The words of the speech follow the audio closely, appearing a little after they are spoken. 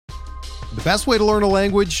The best way to learn a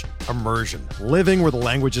language? Immersion. Living where the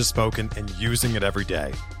language is spoken and using it every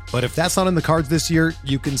day. But if that's not in the cards this year,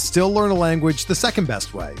 you can still learn a language the second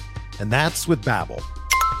best way, and that's with Babbel.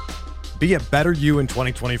 Be a better you in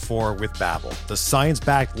 2024 with Babbel, the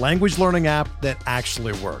science-backed language learning app that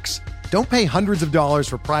actually works. Don't pay hundreds of dollars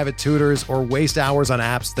for private tutors or waste hours on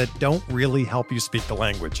apps that don't really help you speak the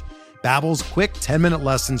language. Babbel's quick 10-minute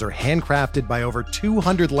lessons are handcrafted by over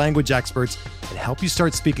 200 language experts and help you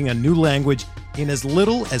start speaking a new language in as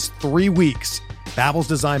little as 3 weeks. Babbel's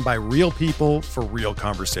designed by real people for real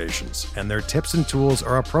conversations, and their tips and tools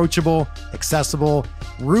are approachable, accessible,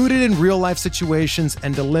 rooted in real-life situations,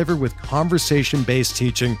 and delivered with conversation-based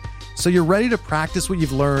teaching, so you're ready to practice what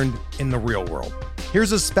you've learned in the real world.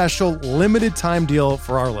 Here's a special limited-time deal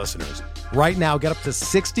for our listeners. Right now, get up to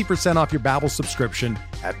 60% off your Babbel subscription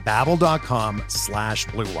at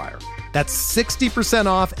babbel.com/Blue Wire. That's 60%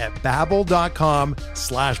 off at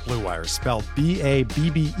babbel.com/Blue Wire, spelled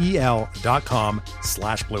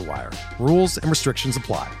BABBEL.com/Blue Wire. Rules and restrictions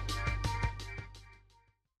apply.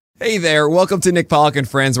 Hey there, welcome to Nick Pollock and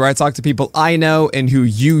Friends, where I talk to people I know and who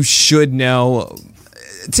you should know.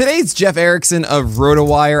 Today's Jeff Erickson of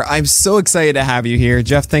RotoWire. I'm so excited to have you here.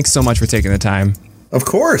 Jeff, thanks so much for taking the time. Of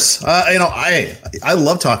course. I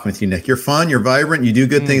love talking with you, Nick. You're fun. You're vibrant. You do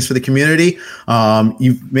good things for the community.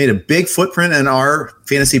 You've made a big footprint in our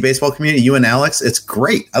fantasy baseball community, you and Alex. It's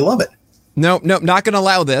great. I love it. Nope, not going to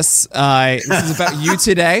allow this. This is about you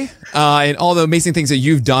today and all the amazing things that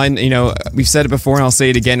you've done. You know, we've said it before and I'll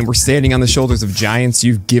say it again. We're standing on the shoulders of giants.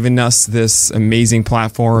 You've given us this amazing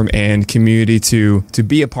platform and community to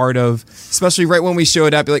be a part of, especially right when we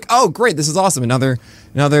showed up. You're like, oh, great, this is awesome. Another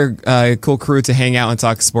cool crew to hang out and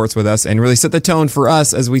talk sports with us and really set the tone for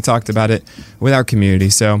us as we talked about it with our community.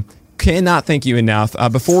 So cannot thank you enough.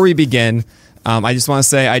 Before we begin, I just want to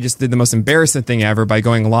say I just did the most embarrassing thing ever by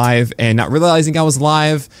going live and not realizing I was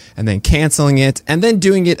live and then canceling it and then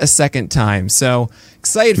doing it a second time. So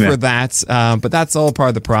excited for that, but that's all part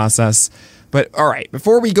of the process. But all right,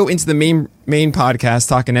 before we go into the main podcast,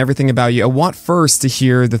 talking everything about you, I want first to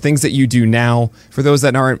hear the things that you do now for those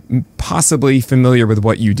that aren't possibly familiar with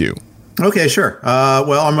what you do. Okay, sure.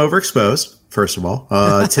 Well, I'm overexposed, first of all.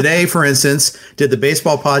 Today, for instance, did the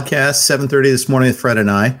baseball podcast, 7:30 this morning with Fred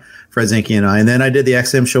Zinke and I. And then I did the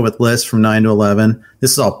XM show with Liz from 9 to 11.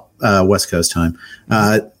 This is all West Coast time.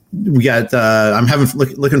 We got. I'm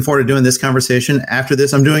looking forward to doing this conversation. After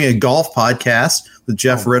this, I'm doing a golf podcast with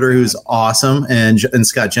Jeff Ritter, who's awesome, and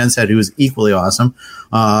Scott Jensad, who is equally awesome.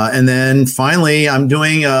 And then finally, I'm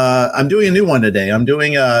doing a new one today. I'm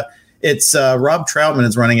doing it's Rob Troutman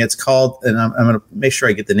is running. It's called, and I'm going to make sure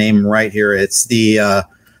I get the name right here. It's the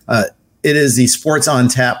it is the Sports on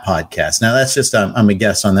Tap podcast. Now that's just I'm a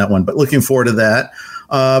guest on that one, but looking forward to that.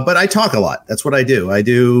 But I talk a lot. That's what I do. I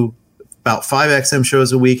do about 5 XM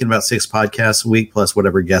shows a week and about 6 podcasts a week, plus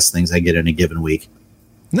whatever guest things I get in a given week.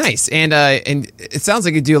 Nice. And it sounds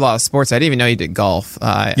like you do a lot of sports. I didn't even know you did golf.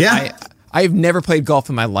 I've never played golf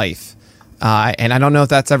in my life. And I don't know if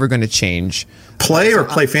that's ever going to change. Play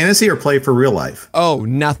fantasy or play for real life? Oh,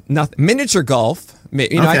 nothing. Miniature golf.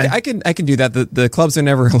 You know, okay. I can do that. The clubs are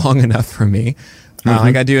never long enough for me.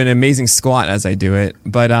 I got to do an amazing squat as I do it.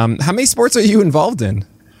 But how many sports are you involved in?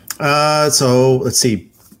 So let's see.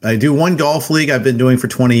 I do one golf league I've been doing for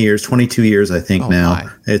 22 years, I think now. My.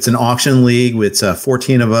 It's an auction league. It's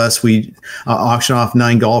 14 of us. We auction off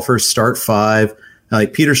 9 golfers, start 5.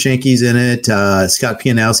 Like Peter Schenke's in it, Scott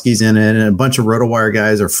Pianowski's in it, and a bunch of RotoWire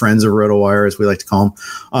guys are friends of RotoWire, as we like to call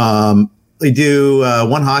them. We do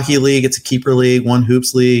one hockey league. It's a keeper league, one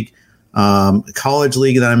hoops league, a college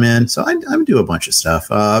league that I'm in. So I do a bunch of stuff.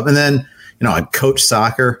 And then, you know, I coach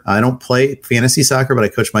soccer. I don't play fantasy soccer, but I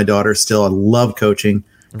coach my daughter still. I love coaching.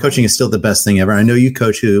 Coaching is still the best thing ever. I know you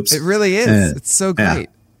coach hoops. It really is. It's so great.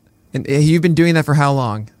 Yeah. And you've been doing that for how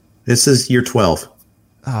long? This is year 12.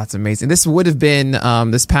 Oh, that's amazing. This would have been,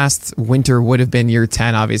 this past winter would have been year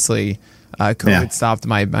 10, obviously. COVID stopped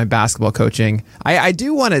my basketball coaching. I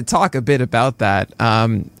do want to talk a bit about that.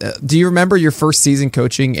 Do you remember your first season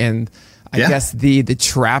coaching and I guess the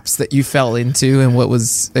traps that you fell into and what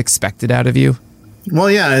was expected out of you?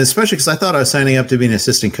 Well, yeah, especially because I thought I was signing up to be an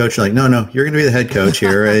assistant coach. Like, no, you're going to be the head coach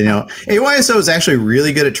here. And, you know, AYSO is actually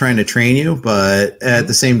really good at trying to train you, but at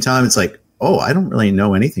the same time, it's like, oh, I don't really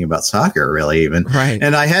know anything about soccer, really, even. Right.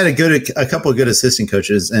 And I had a couple of good assistant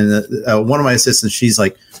coaches, and one of my assistants, she's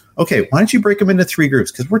like, okay, why don't you break them into 3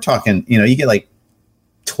 groups? Because we're talking, you know, you get like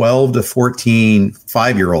 12 to 14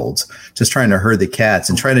 5-year-olds just trying to herd the cats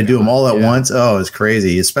and trying to do them all at once. Oh, it's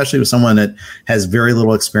crazy, especially with someone that has very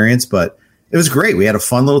little experience, but it was great. We had a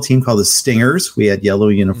fun little team called the Stingers. We had yellow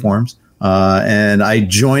uniforms. And I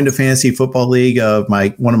joined a fantasy football league of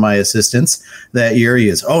one of my assistants that year. He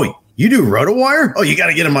is, oh, you do RotoWire? Oh, you got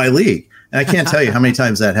to get in my league. And I can't tell you how many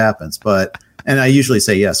times that happens, and I usually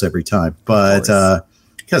say yes every time, but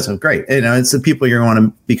because I'm great. It's the people you're going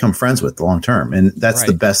to become friends with long term. And that's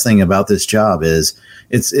the best thing about this job is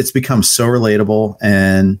it's become so relatable,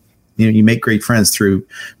 and you make great friends through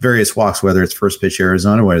various walks, whether it's First Pitch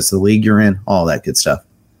Arizona, whether it's the league you're in, all that good stuff.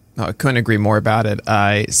 Oh, I couldn't agree more about it.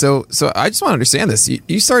 So I just want to understand this.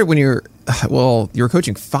 You started when you were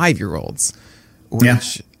coaching 5-year-olds,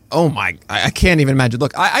 which, oh my, I can't even imagine.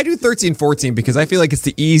 Look, I do 13, 14 because I feel like it's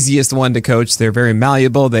the easiest one to coach. They're very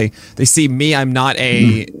malleable. They see me. I'm not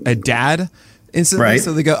a dad instantly. Right.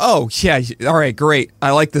 So they go, oh yeah, all right, great.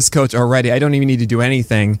 I like this coach already. I don't even need to do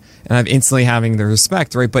anything. And I'm instantly having the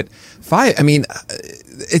respect, right? But 5, I mean,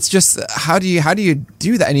 it's just, how do you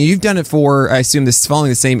do that? And you've done it for, I assume, this following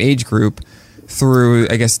the same age group through,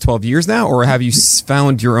 I guess, 12 years now, or have you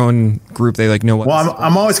found your own group they know what? Well,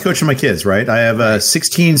 I'm always coaching my kids, right? I have a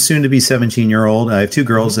 16, soon to be 17-year-old. I have 2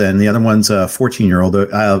 girls, and the other one's a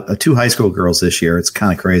 14-year-old. I have 2 high school girls this year. It's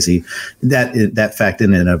kind of crazy, that fact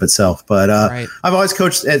in and of itself. But I've always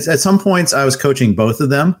coached. At some points, I was coaching both of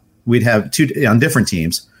them. We'd have 2 on different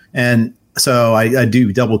teams, and so I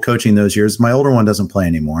do double coaching those years. My older one doesn't play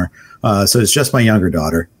anymore, so it's just my younger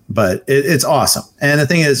daughter. But it's awesome. And the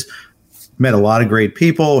thing is, met a lot of great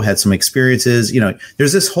people, had some experiences.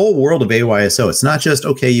 There's this whole world of AYSO. It's not just,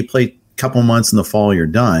 okay, you play a couple months in the fall, you're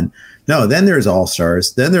done. No, then there's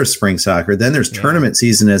All-Stars, then there's spring soccer, then there's tournament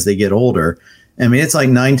season as they get older. I mean, it's like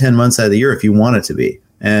 9-10 months out of the year if you want it to be.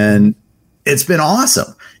 And it's been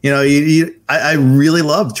awesome. I really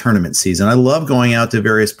love tournament season. I love going out to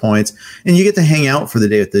various points, and you get to hang out for the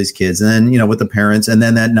day with these kids, and then, with the parents. And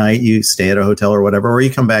then that night you stay at a hotel or whatever, or you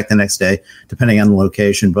come back the next day, depending on the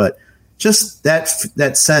location. But just that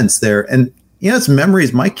sense there. And, it's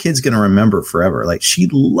memories my kid's going to remember forever. Like, she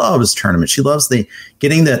loves tournaments. She loves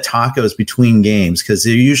getting the tacos between games, because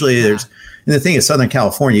there's, and the thing is, Southern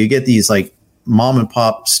California, you get these like mom and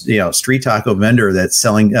pop, street taco vendor that's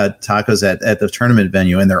selling tacos at the tournament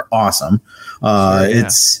venue, and they're awesome.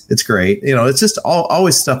 It's great. It's just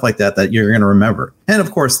always stuff like that you're going to remember. And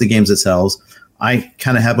of course, the games themselves, I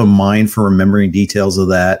kind of have a mind for remembering details of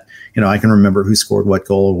that. I can remember who scored what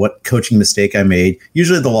goal, what coaching mistake I made.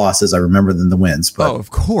 Usually the losses I remember than the wins. But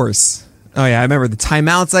of course. Oh, yeah. I remember the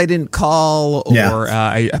timeouts I didn't call, or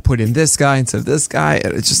I put in this guy instead of this guy.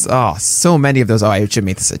 It's just, so many of those. I should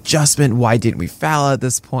make this adjustment. Why didn't we foul at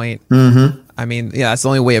this point? Mm-hmm. I mean, that's the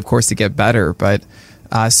only way, of course, to get better. But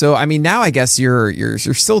so, I mean, now I guess you're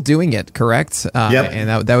still doing it, correct? Yep.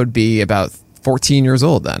 And that would be about 14 years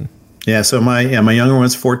old then. Yeah, so my younger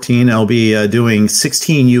one's 14. I'll be doing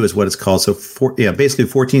 16U is what it's called. So basically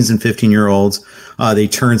 14s and 15-year-olds. They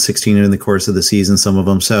turn 16 in the course of the season, some of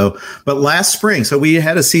them. So, but last spring, so we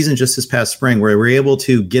had a season just this past spring where we were able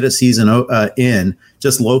to get a season in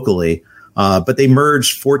just locally. But they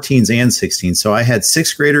merged 14s and 16s. So I had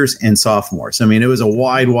 6th graders and sophomores. I mean, it was a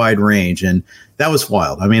wide range, and that was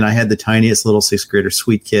wild. I mean, I had the tiniest little 6th grader,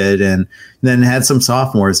 sweet kid, and then had some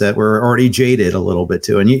sophomores that were already jaded a little bit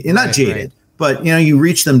too. And you're not jaded, but you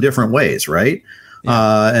reach them different ways, right?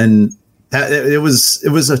 Yeah. And it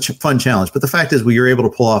was a fun challenge. But the fact is, we were able to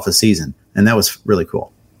pull off a season, and that was really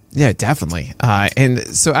cool. Yeah, definitely. And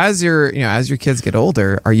so as your kids get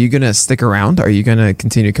older, are you going to stick around? Are you going to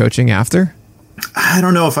continue coaching after? I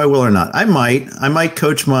don't know if I will or not. I might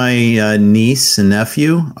coach my niece and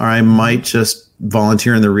nephew, or I might just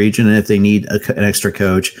volunteer in the region. And if they need an extra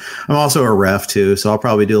coach, I'm also a ref too. So I'll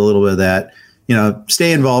probably do a little bit of that,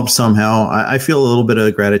 stay involved somehow. I feel a little bit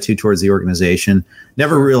of gratitude towards the organization.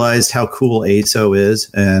 Never realized how cool ASO is.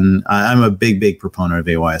 And I'm a big proponent of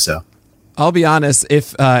AYSO. I'll be honest.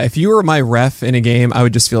 If you were my ref in a game, I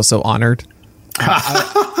would just feel so honored.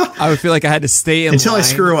 I would feel like I had to stay in until line. I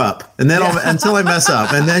screw up, and then until I mess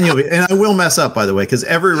up, and then and I will mess up, by the way, because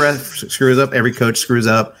every ref screws up, every coach screws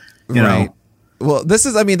up. You know. Well, this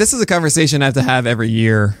is a conversation I have to have every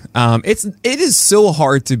year. It is so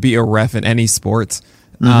hard to be a ref in any sport.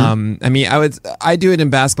 Mm-hmm. I mean, I do it in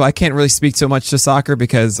basketball. I can't really speak so much to soccer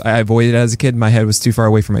because I avoided it as a kid. My head was too far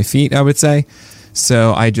away from my feet, I would say.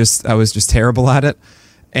 So I was just terrible at it.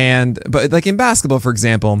 But like in basketball, for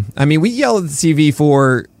example, I mean, we yell at the TV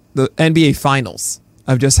for the NBA finals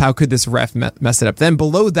of just how could this ref mess it up. Then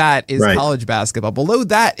below that is college basketball. Below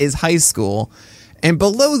that is high school. And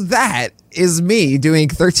below that is me doing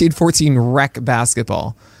 13, 14 rec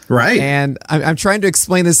basketball. Right. And I'm trying to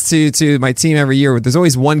explain this to my team every year. There's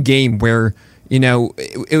always one game where, the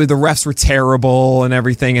refs were terrible and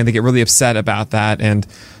everything, and they get really upset about that. And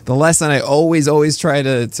the lesson I always try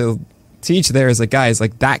to teach there is like, guys,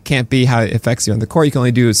 like that can't be how it affects you on the court. You can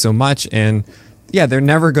only do so much. And yeah, they're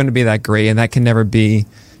never going to be that great. And that can never be,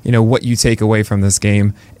 what you take away from this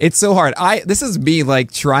game. It's so hard. This is me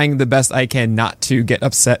like trying the best I can not to get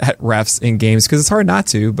upset at refs in games because it's hard not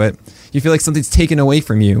to, but you feel like something's taken away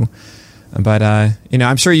from you. But,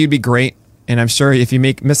 I'm sure you'd be great. And I'm sure if you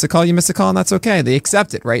miss a call, you miss a call, and that's okay. They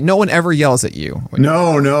accept it, right? No one ever yells at you.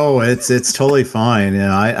 No, it's totally fine.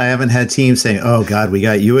 I haven't had teams saying, "Oh God, we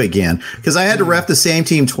got you again," because I had to ref the same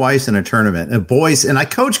team twice in a tournament. And boys, and I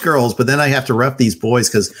coach girls, but then I have to ref these boys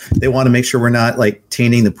because they want to make sure we're not like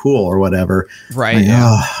tainting the pool or whatever. Right? Like,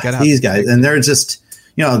 yeah. These guys, and they're just,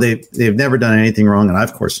 they've never done anything wrong, and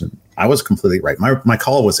of course, I was completely right. My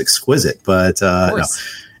call was exquisite, but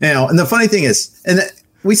no. And the funny thing is, and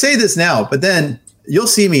we say this now, but then you'll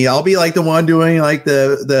see me. I'll be like the one doing like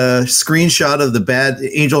the screenshot of the bad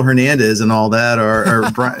Angel Hernandez and all that, or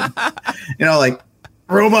Brian, like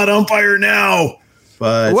robot umpire now.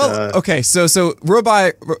 But okay, so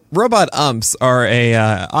robot umps are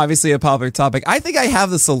obviously a popular topic. I think I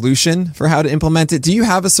have the solution for how to implement it. Do you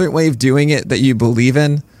have a certain way of doing it that you believe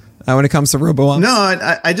in when it comes to robo umps?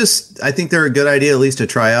 No, I think they're a good idea at least to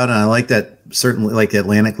try out, and I like that. Certainly, like the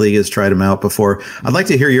Atlantic League has tried them out before. I'd like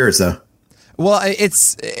to hear yours though. Well,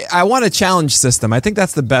 I want a challenge system. I think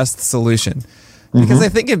that's the best solution because I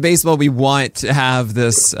think in baseball we want to have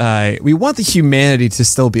this. We want the humanity to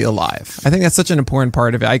still be alive. I think that's such an important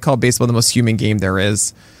part of it. I call baseball the most human game there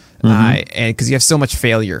is, and because you have so much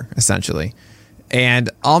failure essentially. And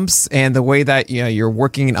umps and the way that you're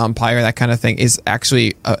working an umpire, that kind of thing, is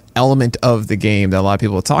actually an element of the game that a lot of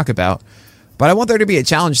people talk about. But I want there to be a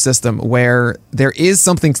challenge system where there is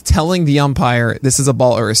something telling the umpire this is a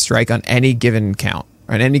ball or a strike on any given count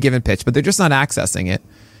or on any given pitch, but they're just not accessing it.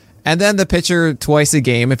 And then the pitcher twice a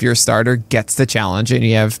game, if you're a starter, gets the challenge and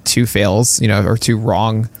you have 2 fails, or 2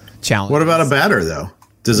 wrong challenges. What about a batter though?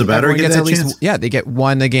 Does a batter get that chance? Yeah, they get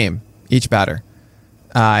 1 a game, each batter.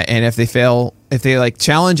 And if they fail, if they like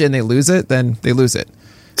challenge and they lose it, then they lose it.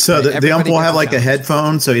 So the ump will have like a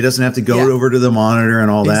headphone, so he doesn't have to go over to the monitor and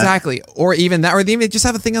all that. Exactly, or even that, or they even just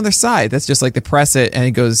have a thing on their side that's just like they press it and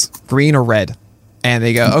it goes green or red, and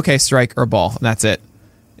they go okay, strike or ball, and that's it.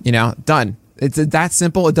 Done. It's that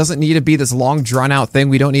simple. It doesn't need to be this long drawn out thing.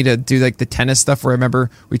 We don't need to do like the tennis stuff where remember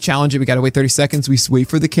we challenge it, we got to wait 30 seconds, we wait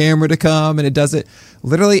for the camera to come, and it does it.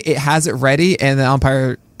 Literally, it has it ready, and the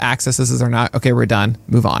umpire accesses or not. Okay, we're done.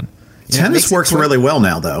 Move on. Tennis works really well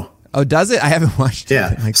now, though. Oh, does it? I haven't watched it.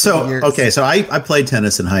 Yeah. In like so, I played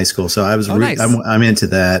tennis in high school, so I was nice. I'm into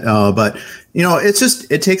that. But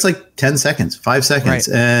it takes like 10 seconds, 5 seconds.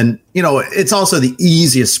 Right. And, it's also the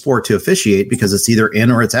easiest sport to officiate because it's either in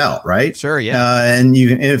or it's out, right? Sure. Yeah. And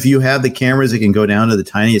if you have the cameras, it can go down to the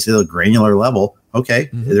tiniest little granular level. Okay.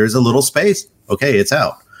 There's a little space. Okay. It's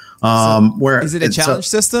out. Where is it a challenge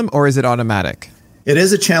system or is it automatic? It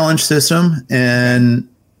is a challenge system. And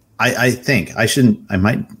I think I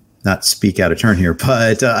might not speak out of turn here,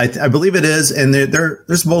 but I believe it is. And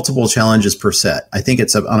there's multiple challenges per set. I think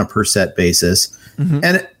it's on a per set basis,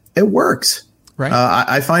 and it works. Right.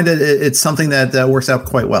 I find it's something that works out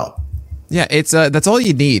quite well. Yeah, it's that's all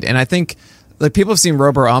you need. And I think like people have seen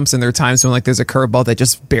robo umps, and there are times when like there's a curveball that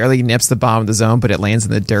just barely nips the bottom of the zone, but it lands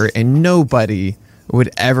in the dirt, and nobody would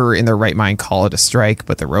ever in their right mind call it a strike,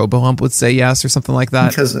 but the robo ump would say yes or something like that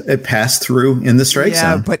because it passed through in the strike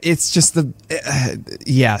zone. Yeah, but it's just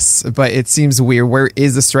yes, but it seems weird. Where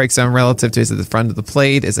is the strike zone relative to? Is it the front of the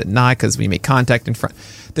plate? Is it not because we make contact in front?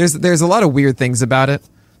 There's a lot of weird things about it,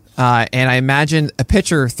 and I imagine a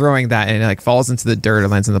pitcher throwing that and it like falls into the dirt or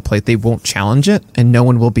lands on the plate, they won't challenge it, and no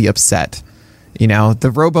one will be upset.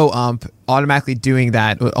 The robo ump automatically doing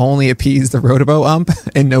that would only appease the robo ump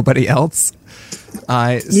and nobody else.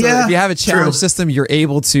 If you have a challenge system, you're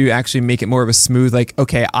able to actually make it more of a smooth, like,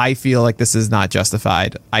 okay, I feel like this is not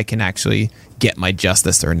justified. I can actually get my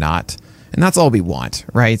justice or not. And that's all we want,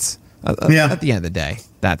 right? At the end of the day,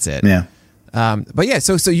 that's it. Yeah. But yeah,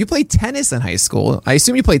 so you played tennis in high school. I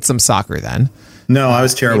assume you played some soccer then. No, I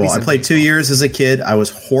was terrible. I played 2 years as a kid. I was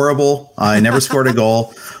horrible. I never scored a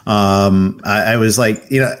goal. I was like,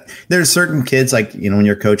 there's certain kids like, when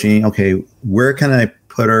you're coaching, okay, where can I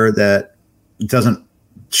put her that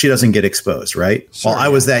she doesn't get exposed, right? Sure, I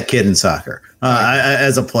was that kid in soccer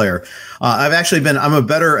as a player. I'm a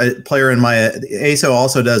better player in my ASO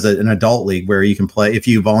also does an adult league where you can play. If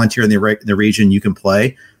you volunteer in the region, you can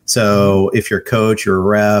play. So if you're a coach, you're a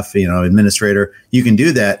ref, administrator, you can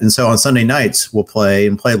do that. And so on Sunday nights, we'll play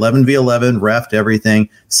 11v11, ref, everything,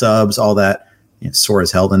 subs, all that. Sore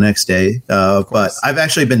as hell the next day. But I've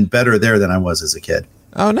actually been better there than I was as a kid.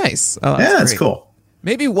 Oh, nice. Oh, that's cool.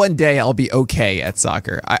 Maybe one day I'll be okay at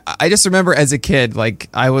soccer. I just remember as a kid, like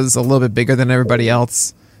I was a little bit bigger than everybody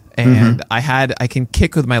else, and I can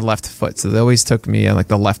kick with my left foot, so they always took me like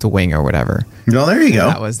the left wing or whatever. Well, there you go.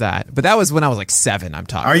 That was that. But that was when I was like 7. I'm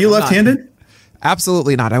talking. Are you left-handed?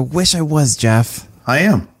 Absolutely not. I wish I was, Jeff. I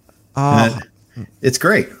am. It's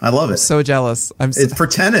great. I love it. So jealous. For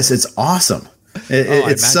tennis, it's awesome.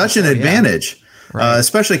 It's such an advantage, right.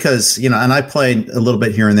 Especially because and I played a little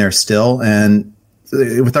bit here and there still, and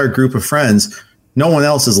with our group of friends, no one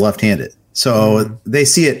else is left-handed. So they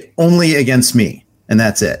see it only against me, and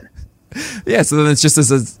that's it. Yeah, so then it's just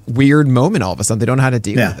this weird moment all of a sudden. They don't know how to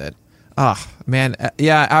deal with it. Oh, man.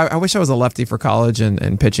 Yeah, I wish I was a lefty for college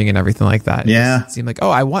and pitching and everything like that. Yeah. It seemed like,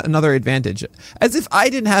 I want another advantage. As if I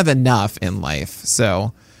didn't have enough in life.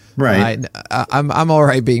 So right. I'm all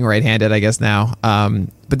right being right-handed, I guess, now.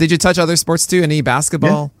 But did you touch other sports too? Any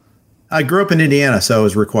basketball? Yeah. I grew up in Indiana, so it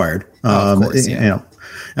was required. Of course, yeah.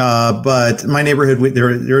 But my neighborhood,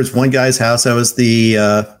 there was one guy's house that was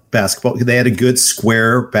the basketball. They had a good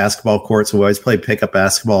square basketball court, so we always played pickup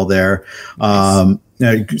basketball there.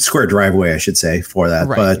 Nice. Square driveway, I should say, for that.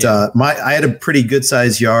 Right, but I had a pretty good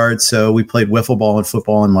sized yard, so we played wiffle ball and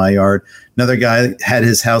football in my yard. Another guy had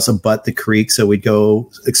his house abut the creek, so we'd go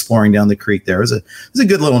exploring down the creek there. It was a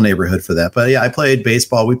good little neighborhood for that. But yeah, I played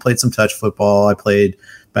baseball. We played some touch football. I played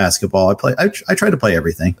basketball. I tried to play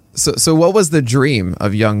everything. So what was the dream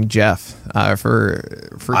of young Jeff for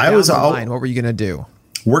down the line? What were you going to do?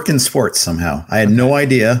 Work in sports somehow. I had no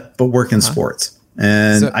idea, but work in sports.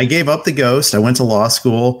 And I gave up the ghost. I went to law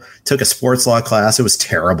school, took a sports law class. It was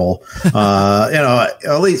terrible.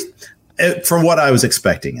 At least from what I was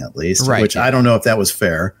expecting, at least, which I don't know if that was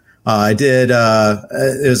fair. I did.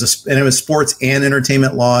 It was sports and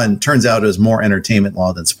entertainment law, and it turns out it was more entertainment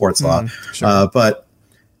law than sports law. Sure. But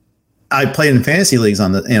I played in fantasy leagues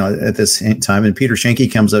at this time, and Peter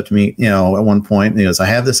Schenke comes up to me, at one point, and he goes, "I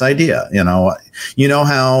have this idea. You know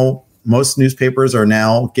how most newspapers are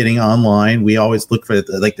now getting online. We always look for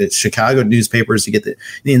the Chicago newspapers to get the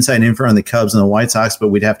inside info on the Cubs and the White Sox, but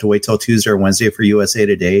we'd have to wait till Tuesday or Wednesday for USA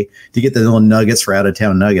Today to get the little nuggets for out of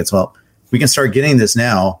town nuggets. Well, we can start getting this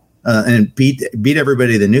now." And beat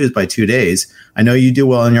everybody the news by 2 days. I know you do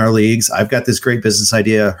well in your leagues. I've got this great business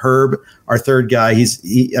idea. Herb, our third guy,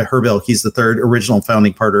 Herb Ilk. He's the third original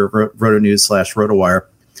founding partner of Roto News / RotoWire.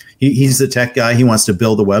 He's the tech guy. He wants to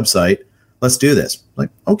build a website. Let's do this. Like,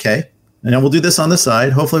 okay. And then we'll do this on the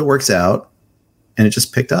side. Hopefully it works out. And it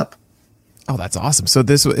just picked up. Oh, that's awesome. So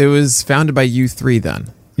it was founded by you three then?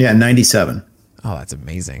 Yeah, 97. Oh, that's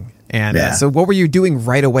amazing. And so what were you doing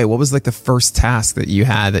right away? What was like the first task that you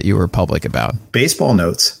had that you were public about? Baseball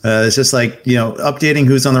notes. It's just like, updating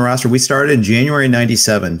who's on the roster. We started in January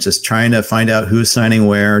 97, just trying to find out who's signing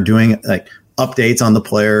where, doing like updates on the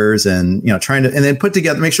players and, trying to, and then put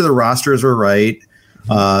together, make sure the rosters were right.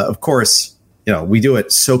 Of course, we do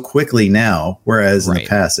it so quickly now, whereas in the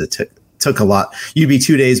past it took a lot. You'd be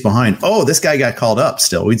 2 days behind. Oh, this guy got called up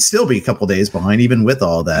still. We'd still be a couple days behind, even with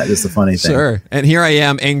all that, is the funny thing. Sure. And here I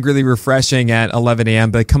am angrily refreshing at 11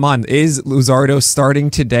 a.m. But come on, is Luzardo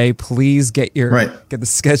starting today? Please get the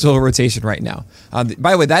schedule rotation right now.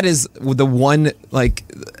 By the way, that is the one,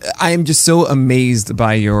 I am just so amazed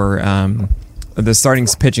by your the starting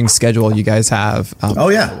pitching schedule you guys have.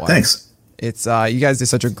 Thanks. It's you guys did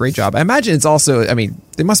such a great job. I imagine it's also,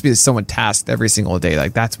 there must be someone tasked every single day.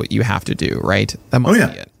 Like that's what you have to do, right? That must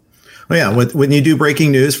be it. Oh yeah. When you do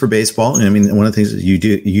breaking news for baseball, one of the things that you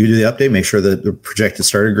do the update, make sure that the projected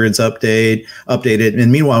starter grids updated.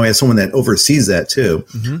 And meanwhile, we have someone that oversees that too.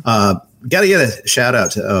 Mm-hmm. Got to get a shout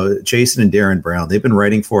out to Jason and Darren Brown. They've been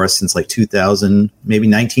writing for us since like 2000, maybe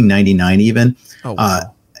 1999 even. Oh,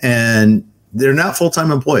 wow. And they're not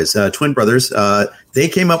full-time employees. Twin brothers. They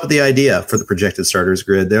came up with the idea for the projected starters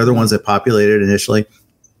grid. They're the ones that populated initially.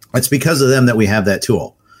 It's because of them that we have that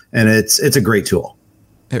tool, and it's a great tool.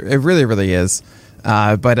 It really, really is.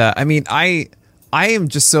 I am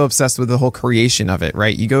just so obsessed with the whole creation of it.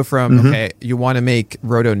 Right? You go from you want to make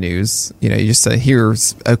Roto News. You just say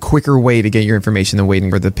here's a quicker way to get your information than waiting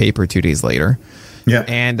for the paper 2 days later. Yeah,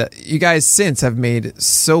 and you guys since have made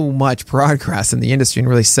so much progress in the industry and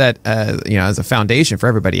really set, as a foundation for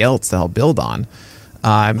everybody else to help build on.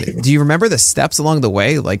 Do you remember the steps along the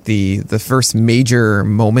way, like the first major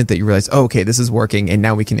moment that you realized, okay, this is working, and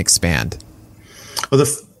now we can expand? Well,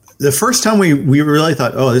 the first time we really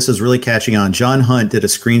thought, oh, this is really catching on. John Hunt did a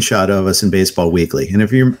screenshot of us in Baseball Weekly, and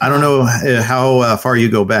I don't know how far you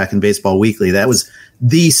go back in Baseball Weekly, that was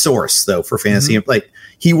the source though for fantasy. Mm-hmm.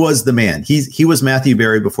 He was the man. He was Matthew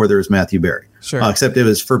Berry before there was Matthew Berry. Sure. Except it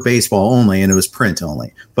was for baseball only and it was print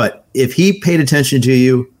only. But if he paid attention to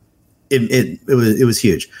you, it was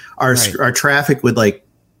huge. Our traffic would like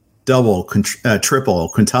double, triple,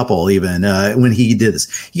 quintuple even when he did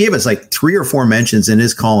this. He gave us like 3 or 4 mentions in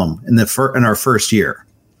his column in our first year.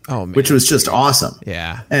 Oh, man. Which was just awesome.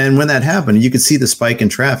 Yeah. And when that happened, you could see the spike in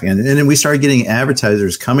traffic. And then we started getting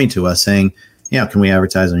advertisers coming to us saying, can we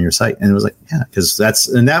advertise on your site? And it was like, yeah, because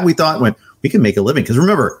that we thought we can make a living. Because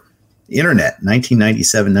remember, the internet,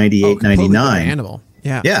 1997, 98, 99. Animal.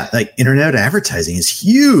 Yeah. Yeah. Like internet advertising is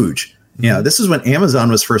huge. This is when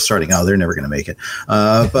Amazon was first starting. Oh, they're never going to make it.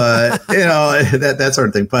 But, that sort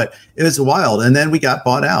of thing. But it was wild. And then we got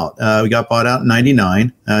bought out. We got bought out in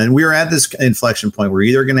 99. And we were at this inflection point. We're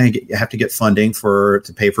either going to have to get funding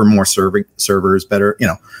to pay for more servers, better,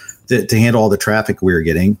 to handle all the traffic we were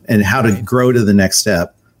getting and how to grow to the next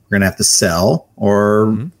step. We're going to have to sell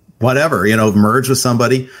or whatever, merge with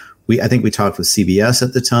somebody. I think we talked with CBS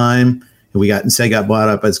at the time. We got bought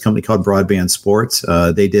up by this company called Broadband Sports.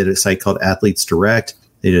 They did a site called Athletes Direct.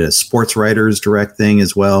 They did a Sports Writers Direct thing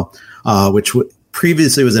as well, which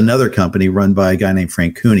previously was another company run by a guy named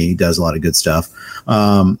Frank Cooney. He does a lot of good stuff.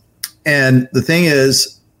 And the thing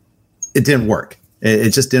is, it didn't work.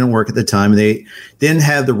 It just didn't work at the time. They didn't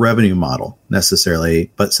have the revenue model necessarily,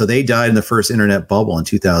 but so they died in the first internet bubble in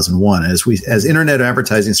 2001. As internet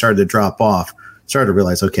advertising started to drop off, started to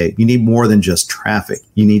realize, okay, you need more than just traffic.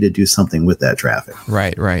 You need to do something with that traffic.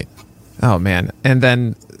 Right. Oh man. And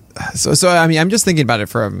then, so I mean, I'm just thinking about it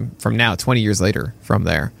from now, 20 years later from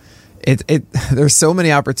there. There's so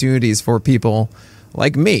many opportunities for people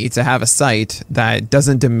like me to have a site that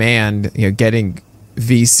doesn't demand, getting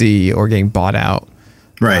VC or getting bought out.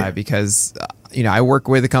 Right. Because, I work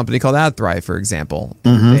with a company called AdThrive, for example.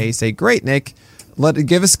 They say, great, Nick,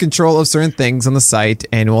 give us control of certain things on the site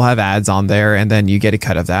and we'll have ads on there and then you get a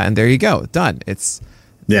cut of that and there you go, done.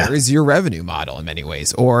 There's your revenue model in many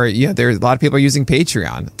ways. Or there's a lot of people are using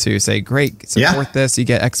Patreon to say, great, support this, you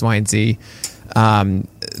get X, Y, and Z.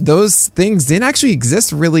 Those things didn't actually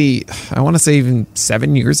exist really, I want to say even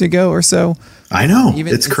 7 years ago or so. I know,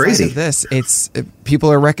 even it's crazy. It's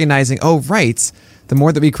people are recognizing, the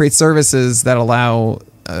more that we create services that allow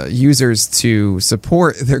users to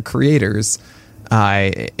support their creators,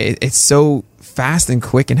 it's so fast and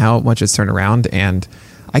quick in how much it's turned around. And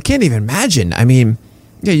I can't even imagine. I mean,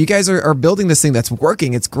 you guys are building this thing that's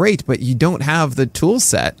working. It's great, but you don't have the tool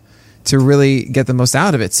set to really get the most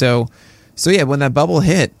out of it. So yeah, when that bubble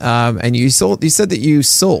hit, and you said that you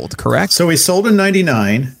sold, correct? So we sold in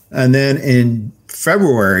 99. And then in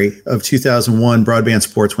February of 2001, Broadband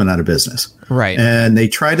Sports went out of business. Right. And they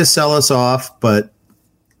tried to sell us off, but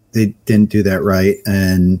they didn't do that right.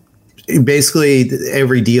 And basically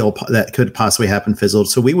every deal that could possibly happen fizzled.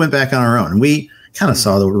 So we went back on our own and we kind of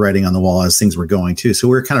saw the writing on the wall as things were going too. So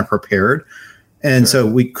we were kind of prepared. And so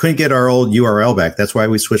we couldn't get our old URL back. That's why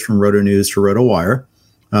we switched from Roto News to RotoWire.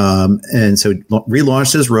 And so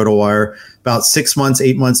relaunched as RotoWire. About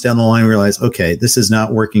 8 months down the line, we realized, okay, this is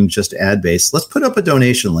not working just ad-based. Let's put up a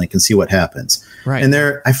donation link and see what happens. Right. And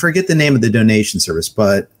I forget the name of the donation service,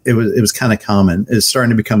 but it was kind of common. It was starting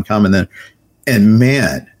to become common then. And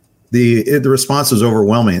man, the response was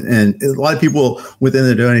overwhelming. And a lot of people within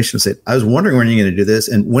the donation said, I was wondering when you're going to do this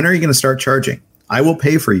and when are you going to start charging? I will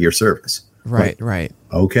pay for your service. Right.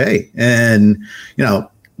 Okay. And,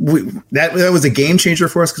 that was a game changer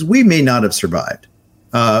for us because we may not have survived.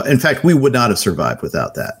 In fact, we would not have survived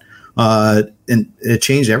without that. And it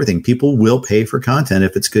changed everything. People will pay for content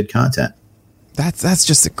if it's good content. That's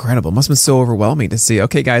just incredible. It must have been so overwhelming to see,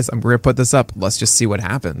 okay, guys, we're going to put this up. Let's just see what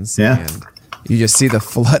happens. Yeah. And you just see the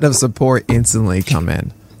flood of support instantly come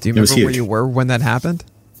in. Do you remember where you were when that happened?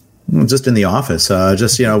 Just in the office.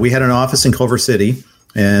 We had an office in Culver City.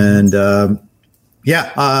 And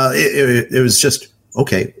it was just,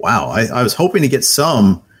 okay, wow. I was hoping to get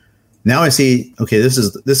some. Now I see, okay, this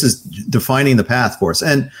is defining the path for us.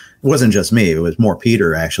 And it wasn't just me. It was more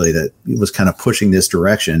Peter, actually, that was kind of pushing this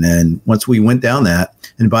direction. And once we went down that,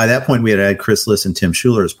 and by that point, we had Chris Liss and Tim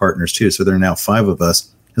Schuler as partners, too. So there are now 5 of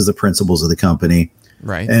us as the principals of the company.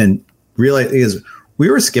 Right. And realize we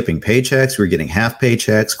were skipping paychecks. We were getting half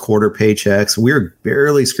paychecks, quarter paychecks. We were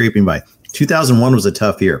barely scraping by. 2001 was a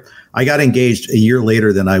tough year. I got engaged a year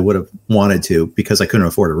later than I would have wanted to because I couldn't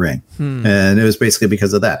afford a ring. And it was basically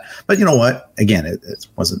because of that. But you know what? Again, it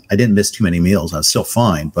wasn't, I didn't miss too many meals. I was still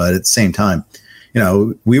fine. But at the same time,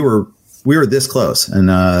 we were this close. And,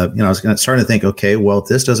 I was starting to think, okay, well, if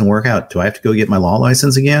this doesn't work out, do I have to go get my law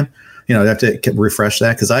license again? I have to refresh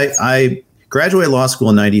that because I graduated law school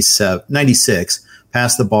in 96,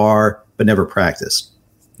 passed the bar, but never practiced.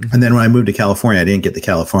 And then when I moved to California, I didn't get the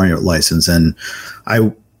California license and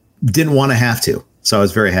I didn't want to have to. So I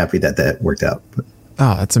was very happy that worked out.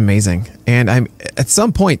 Oh, that's amazing. And I'm at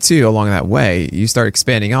some point too, along that way, you start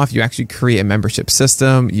expanding off. You actually create a membership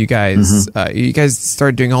system. You guys, you guys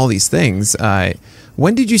started doing all these things.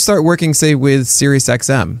 When did you start working, say, with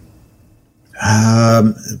SiriusXM?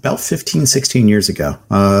 About 15, 16 years ago.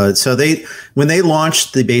 So when they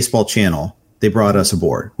launched the baseball channel, they brought us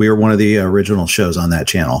aboard. We were one of the original shows on that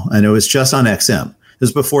channel, and it was just on XM. It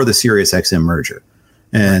was before the SiriusXM merger.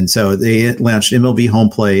 And so they launched MLB Home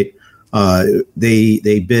Plate. They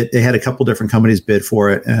had a couple different companies bid for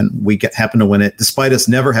it, and we happened to win it, despite us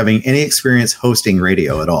never having any experience hosting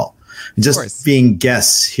radio at all. Just being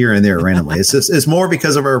guests here and there randomly. It's more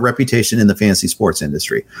because of our reputation in the fantasy sports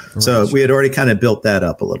industry. Right. So we had already kind of built that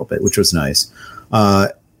up a little bit, which was nice.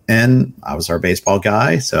 And I was our baseball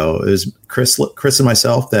guy. So it was Chris and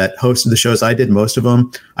myself that hosted the shows. I did most of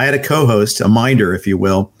them. I had a co-host, a minder, if you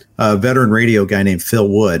will, a veteran radio guy named Phil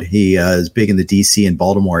Wood. He is big in the DC and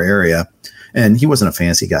Baltimore area. And he wasn't a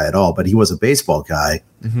fancy guy at all, but he was a baseball guy.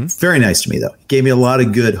 Mm-hmm. Very nice to me, though. He gave me a lot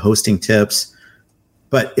of good hosting tips.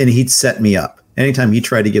 And he'd set me up. Anytime he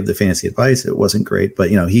tried to give the fantasy advice, it wasn't great. But,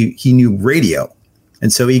 he knew radio.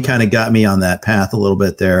 And so he kind of got me on that path a little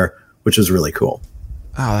bit there, which was really cool.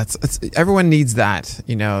 Oh, that's everyone needs that,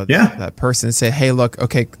 that person to say, hey, look,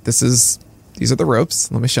 okay, these are the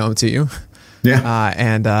ropes. Let me show them to you. Yeah.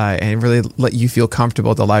 And really let you feel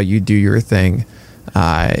comfortable to allow you to do your thing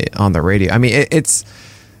on the radio. I mean, it's,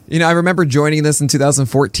 I remember joining this in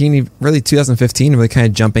 2014, really 2015, really kind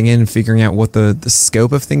of jumping in and figuring out what the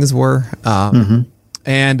scope of things were.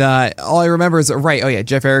 And all I remember is,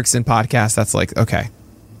 Jeff Erickson podcast. That's like, okay,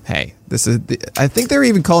 hey, this is, I think they're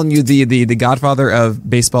even calling you the godfather of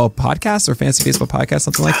baseball podcasts or fantasy baseball podcasts,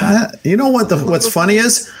 something like that. You know what? What's funny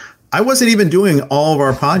is I wasn't even doing all of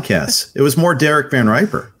our podcasts. It was more Derek Van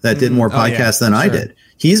Riper that did more podcasts than I did.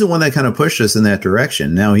 He's the one that kind of pushed us in that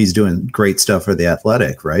direction. Now he's doing great stuff for The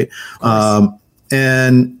Athletic, right? But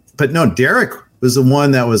no, Derek was the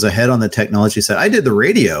one that was ahead on the technology side. I did the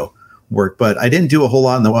radio work, but I didn't do a whole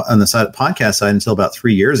lot on the side podcast side until about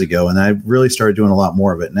 3 years ago, and I really started doing a lot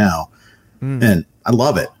more of it now. And I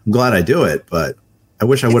love it. I'm glad I do it, but I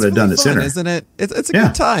wish I would have done it sooner. Isn't it? It's a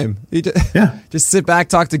good time. You just sit back,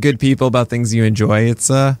 talk to good people about things you enjoy.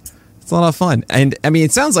 It's a lot of fun. And I mean,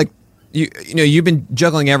 it sounds like you've been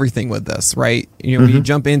juggling everything with this, right? When you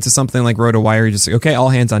jump into something like RotoWire, you're just like, okay, all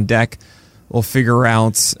hands on deck. We'll figure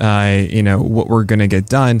out, what we're going to get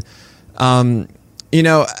done. As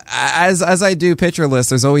I do pitcher lists,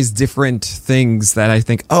 there's always different things that I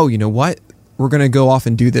think, oh, you know what? We're going to go off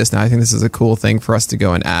and do this now. I think this is a cool thing for us to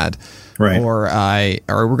go and add. Right. Or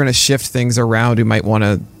we're going to shift things around. We might want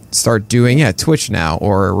to start doing Twitch now,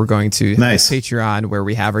 or we're going to have Patreon where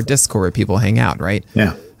we have our Discord where people hang out, right?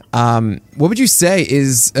 Yeah. What would you say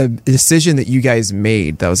is a decision that you guys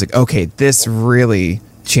made that was like, okay, this really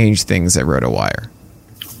changed things at RotoWire?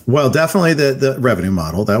 Well, definitely the revenue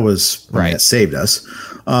model. That was that saved us.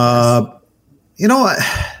 I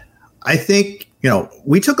think,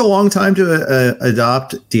 we took a long time to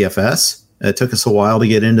adopt DFS. It took us a while to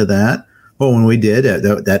get into that. But when we did,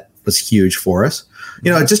 that was huge for us.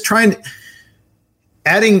 Just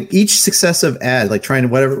adding each successive ad, like trying to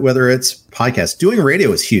whether it's podcast, doing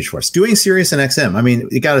radio is huge for us. Doing Sirius and XM, I mean,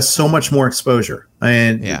 it got us so much more exposure,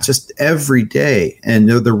 and just every day, and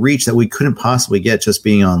the reach that we couldn't possibly get just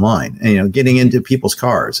being online, and getting into people's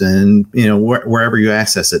cars, and wherever you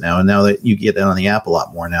access it now, and now that you get that on the app a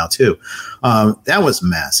lot more now too, that was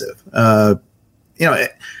massive. I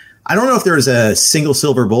don't know if there's a single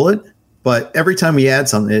silver bullet. But every time we add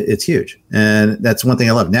something, it's huge. And that's one thing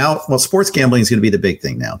I love. Now, sports gambling is going to be the big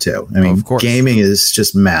thing now, too. I mean, gaming is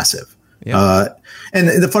just massive. Yeah.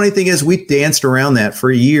 And the funny thing is, we danced around that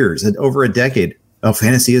for years, and over a decade. Oh,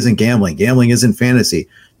 fantasy isn't gambling. Gambling isn't fantasy.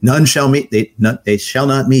 None shall meet. They shall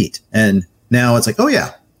not meet. And now it's like, oh,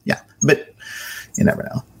 yeah. But you never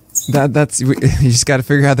know. You just got to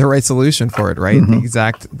figure out the right solution for it, right? Mm-hmm. The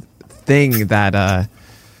exact thing that...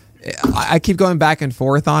 I keep going back and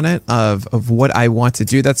forth on it of what I want to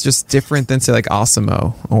do. That's just different than say like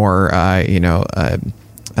Awesemo or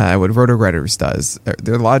what RotoGretters does.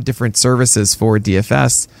 There are a lot of different services for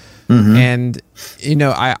DFS, and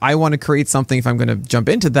I want to create something. If I'm going to jump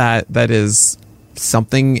into that is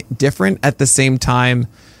something different. At the same time,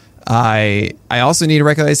 I also need to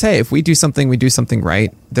recognize, hey, if we do something, we do something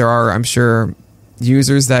right. There are, I'm sure,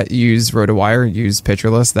 users that use RotoWire, use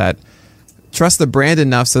PitcherList that trust the brand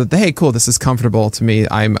enough so that, hey, cool, this is comfortable to me.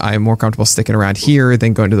 I'm more comfortable sticking around here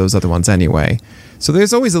than going to those other ones anyway. So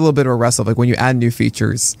there's always a little bit of a wrestle. Like when you add new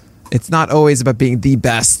features, it's not always about being the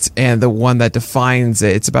best and the one that defines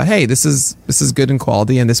it. It's about, hey, this is good in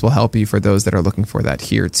quality, and this will help you for those that are looking for that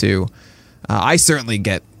here too. I certainly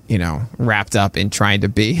get, wrapped up in trying to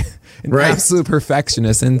be an Right. absolute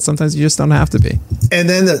perfectionist, and sometimes you just don't have to be. And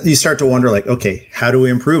then you start to wonder, like, okay, how do we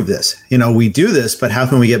improve this? We do this, but how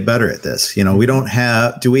can we get better at this?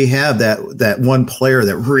 Do we have that one player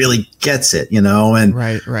that really gets it, and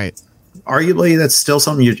Right. arguably that's still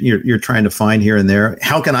something you're trying to find here and there.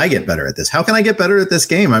 How can I get better at this? How can I get better at this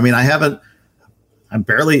game? I mean, I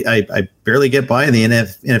barely get by in the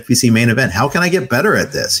NFBC main event. How can I get better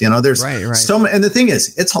at this? There's so many, and the thing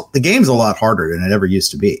is, the game's a lot harder than it ever used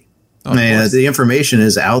to be. The information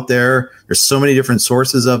is out there. There's so many different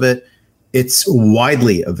sources of it. It's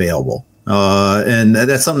widely available. And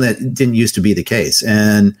that's something that didn't used to be the case.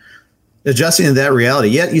 And adjusting to that reality,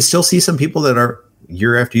 yet you still see some people that are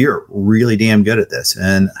year after year really damn good at this.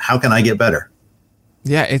 And how can I get better?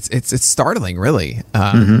 Yeah, it's startling, really.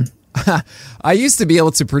 I used to be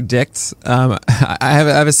able to predict. I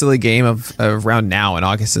have a silly game of around now in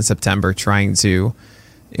August and September trying to.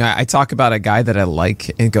 I talk about a guy that I like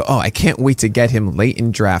and go, oh, I can't wait to get him late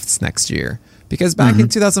in drafts next year. Because back in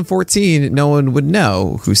 2014, no one would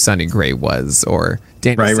know who Sonny Gray was or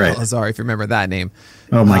Daniel Salazar, if you remember that name.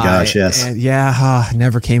 Oh my gosh, yes. And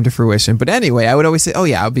never came to fruition. But anyway, I would always say, oh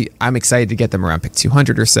yeah, I'm excited to get them around pick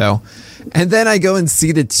 200 or so. And then I go and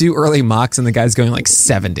see the 2 early mocks and the guy's going like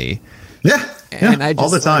 70. Yeah. And I just, all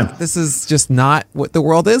the time. This is just not what the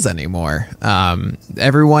world is anymore.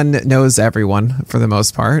 Everyone knows everyone for the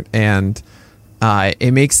most part, and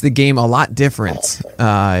it makes the game a lot different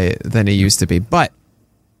than it used to be. But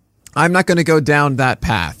I'm not going to go down that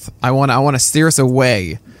path. I want to steer us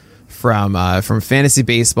away from fantasy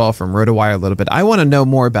baseball, from RotoWire a little bit. I want to know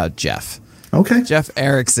more about Jeff. Okay. Jeff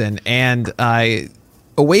Erickson, and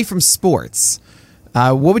away from sports.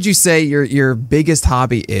 What would you say your biggest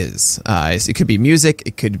hobby is? It could be music,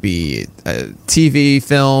 it could be TV,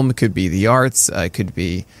 film, it could be the arts, it could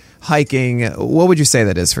be hiking. What would you say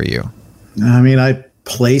that is for you? I mean, I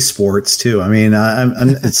play sports too. I mean,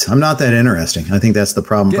 I'm not that interesting. I think that's the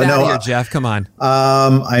problem. Get out of here, Jeff. Come on.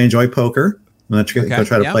 I enjoy poker. I'm going to go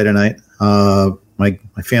try to play tonight. My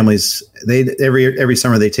family's every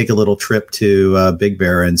summer they take a little trip to Big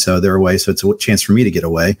Bear, and so they're away. So it's a chance for me to get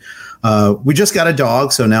away. We just got a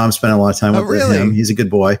dog, so now I'm spending a lot of time with him. He's a good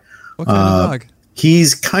boy. What kind of dog?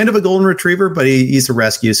 He's kind of a golden retriever, but he's a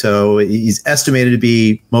rescue, so he's estimated to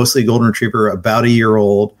be mostly a golden retriever, about a year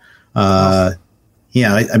old. I'm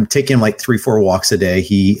taking him like 3-4 walks a day.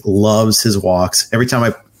 He loves his walks. Every time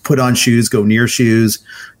I put on shoes, go near shoes,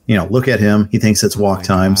 look at him. He thinks it's walk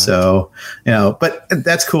time. God. So, but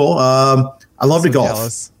that's cool. I love to golf.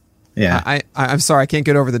 Jealous. Yeah. I'm sorry. I can't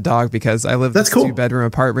get over the dog because I live in a 2-bedroom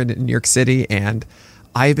apartment in New York City, and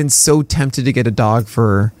I've been so tempted to get a dog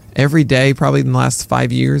for every day, probably in the last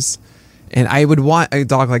 5 years. And I would want a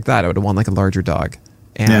dog like that. I would want like a larger dog,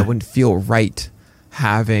 and I wouldn't feel right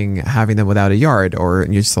having them without a yard or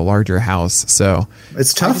just a larger house. So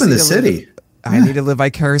it's tough in the city. I need to live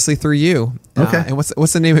vicariously through you. Okay. And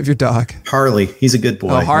what's the name of your dog? Harley. He's a good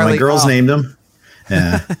boy. Oh, Harley. My girls named him.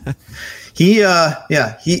 Yeah.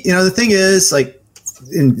 The thing is, like,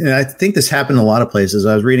 and I think this happened in a lot of places.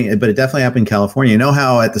 I was reading it, but it definitely happened in California. You know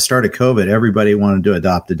how at the start of COVID, everybody wanted to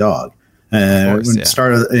adopt a dog.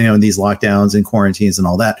 Started, these lockdowns and quarantines and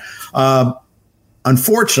all that.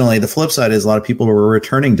 Unfortunately, the flip side is a lot of people were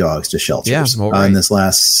returning dogs to shelters in this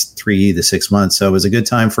last 3 to 6 months. So it was a good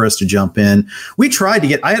time for us to jump in. We tried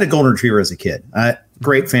to I had a golden retriever as a kid.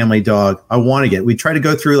 Great family dog. We tried to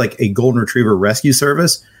go through like a golden retriever rescue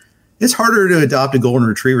service. It's harder to adopt a golden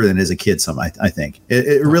retriever than as a kid. I think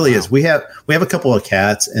it really is. We have a couple of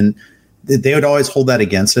cats, and they would always hold that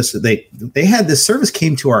against us. They had this service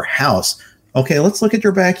came to our house. Okay, let's look at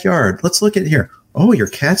your backyard. Let's look at here. Oh, your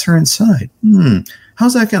cats are inside.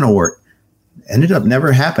 How's that going to work? Ended up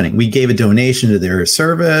never happening. We gave a donation to their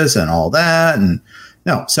service and all that. And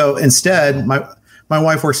no, so instead, my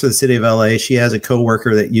wife works for the city of LA. She has a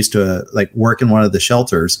coworker that used to work in one of the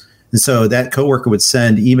shelters. And so that coworker would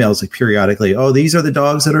send emails periodically. Oh, these are the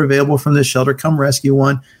dogs that are available from this shelter. Come rescue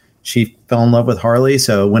one. She fell in love with Harley,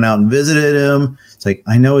 so went out and visited him. It's like,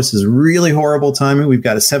 I know this is really horrible timing. We've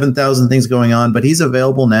got 7,000 things going on, but he's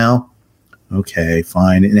available now. Okay,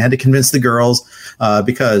 fine. And I had to convince the girls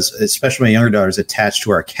because especially my younger daughter is attached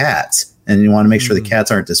to our cats, and you want to make sure the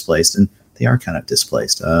cats aren't displaced. And they are kind of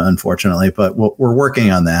displaced, unfortunately, but we're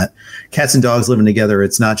working on that. Cats and dogs living together,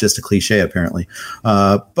 it's not just a cliche, apparently.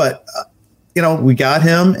 We got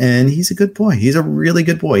him, and he's a good boy. He's a really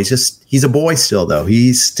good boy. He's a boy still, though.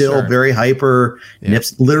 He's still very hyper,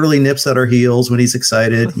 literally nips at our heels when he's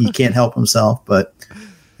excited. He can't help himself, but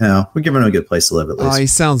No, we're giving him a good place to live at least. Oh, he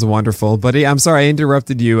sounds wonderful. But I'm sorry I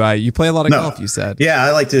interrupted you. You play a lot of No. golf, you said. Yeah,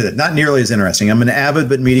 I like to do that. Not nearly as interesting. I'm an avid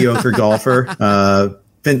but mediocre golfer.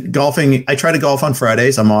 Been golfing. I try to golf on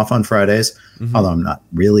Fridays. I'm off on Fridays, although I'm not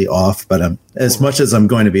really off, but I'm as much as I'm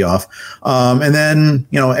going to be off. And then,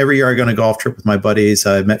 every year I go on a golf trip with my buddies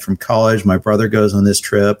I met from college. My brother goes on this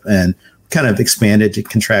trip and kind of expanded,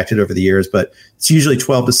 contracted over the years, but it's usually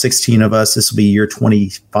 12 to 16 of us. This will be year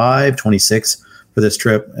 25, 26 for this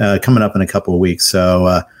trip coming up in a couple of weeks.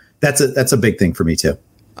 So that's a big thing for me too.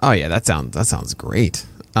 Oh yeah, that sounds great.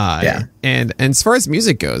 Yeah. And as far as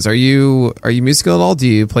music goes, are you musical at all? Do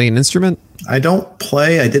you play an instrument? I don't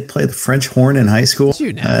play. I did play the French horn in high school.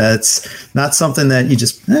 It's not something that you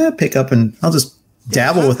just pick up, and I'll just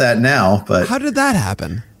dabble with that now. But how did that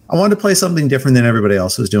happen? I wanted to play something different than everybody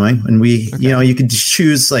else was doing. And you could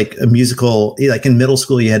choose like a musical, like in middle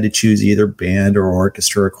school, you had to choose either band or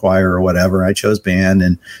orchestra or choir or whatever. I chose band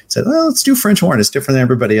and said, well, let's do French horn. It's different than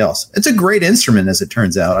everybody else. It's a great instrument, as it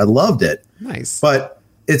turns out. I loved it. Nice. But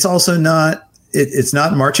it's also not, it's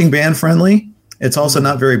not marching band friendly. It's also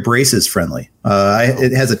not very braces friendly.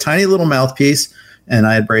 It has a tiny little mouthpiece, and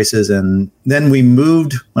I had braces. And then we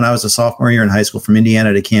moved when I was a sophomore year in high school from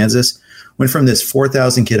Indiana to Kansas. Went from this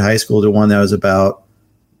 4,000 kid high school to one that was about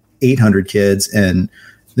 800 kids, and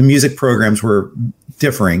the music programs were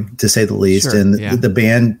differing, to say the least. Sure, and yeah. the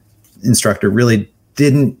band instructor really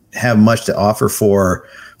didn't have much to offer for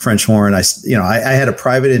French horn. I had a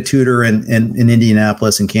private tutor in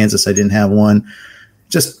Indianapolis. In Kansas, I didn't have one.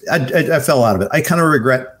 Just I fell out of it. I kind of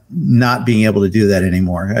regret not being able to do that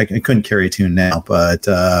anymore. I couldn't carry a tune now, but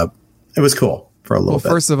it was cool for a little bit.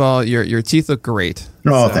 Well, first of all, your teeth look great.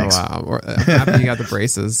 Oh, thanks. We're happy you got the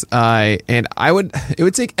braces. And it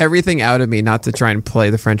would take everything out of me not to try and play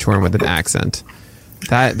the French horn with an accent.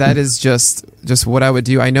 That is just what I would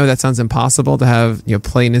do. I know that sounds impossible to have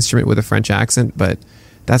play an instrument with a French accent, but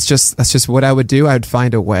that's just what I would do. I'd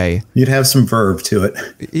find a way. You'd have some verve to it.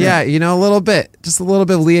 Yeah, a little bit, just a little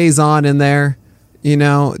bit of liaison in there.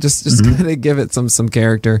 Just kind of give it some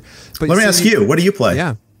character. But let me ask you, what do you play?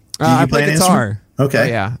 Yeah, Do you I play play an guitar. instrument? Okay. Oh,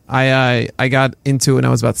 yeah, I got into it when I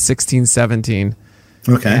was about 16, 17.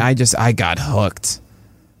 Okay. And I got hooked.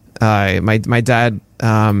 My dad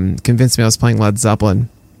convinced me I was playing Led Zeppelin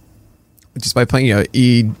just by playing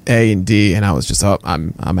E, A, and D, and I was just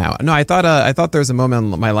I'm out. No, I thought there was a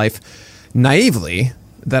moment in my life, naively,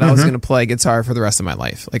 that I was going to play guitar for the rest of my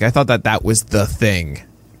life. Like I thought that was the thing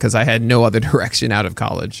because I had no other direction out of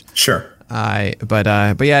college. Sure. But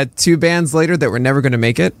yeah, 2 bands later that were never going to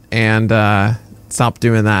make it, and stopped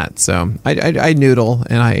doing that. So I noodle,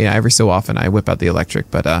 and every so often I whip out the electric.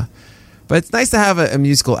 But it's nice to have a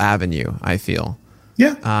musical avenue, I feel.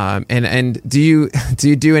 Yeah. And do you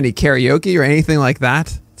do any karaoke or anything like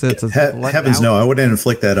that? Heavens no, I wouldn't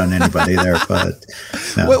inflict that on anybody there. But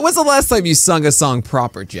no. When's the last time you sung a song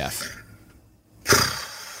proper, Jeff?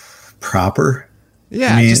 Proper?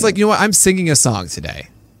 Yeah, just like what, I'm singing a song today.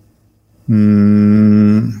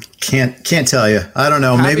 Can't tell you. I don't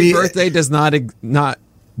know. Happy Maybe birthday does not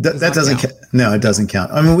that doesn't count. No, it doesn't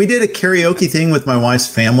count. I mean, we did a karaoke thing with my wife's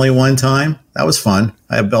family one time. That was fun.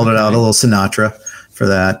 I belted out a little Sinatra for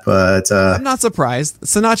that, but I'm not surprised.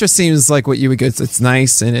 Sinatra seems like what you would get. It's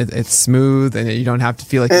nice and it's smooth, and you don't have to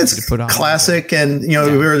feel like you need to put on classic. And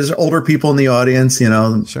there's older people in the audience.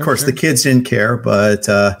 Of course, the kids didn't care, but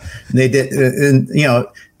they did. And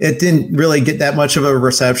it didn't really get that much of a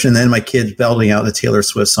reception. Then my kids belting out the Taylor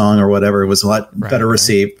Swift song or whatever, it was a lot better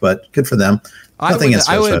received. But good for them. I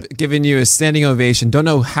would have given you a standing ovation. Don't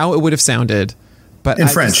know how it would have sounded, but in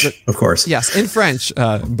French, of course. Yes, in French.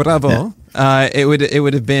 Bravo. Yeah. It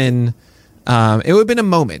would have been a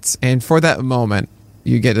moment, and for that moment,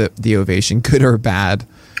 you get the ovation, good or bad.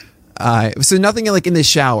 So nothing like in the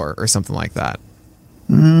shower or something like that.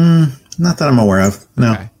 Not that I'm aware of.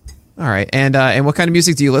 No. Okay. All right, and what kind of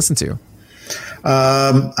music do you listen to?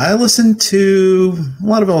 I listen to a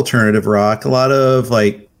lot of alternative rock, a lot of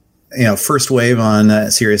first wave on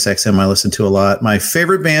Sirius XM. I listen to a lot. My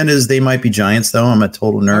favorite band is They Might Be Giants, though. I'm a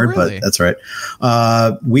total nerd, really? But that's right.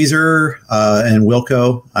 Weezer and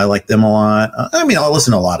Wilco, I like them a lot. I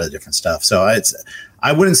listen to a lot of different stuff. So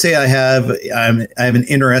I wouldn't say I have an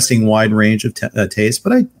interesting wide range of taste,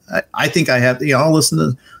 but I think I have. I'll listen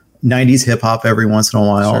to 90s hip hop every once in a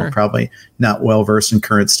while. Sure. Probably not well versed in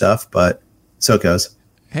current stuff, but so it goes.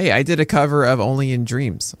 Hey, I did a cover of Only in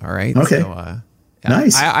Dreams. All right. Okay. So,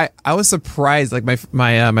 nice. I was surprised. Like my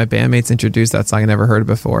bandmates introduced that song I never heard it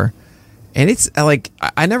before, and it's like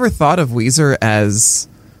I never thought of Weezer as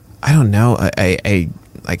I don't know a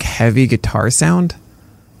like heavy guitar sound.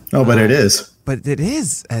 Oh, but it is. but it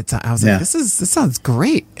is. I was like, this sounds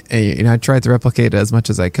great. And, I tried to replicate it as much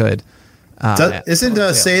as I could.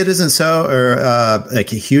 Isn't Say It Isn't So or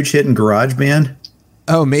like a huge hit in GarageBand?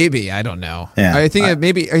 Oh, maybe. I don't know. Yeah. I think are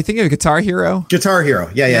you thinking of Guitar Hero? Guitar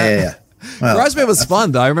Hero. Yeah. Well, GarageBand was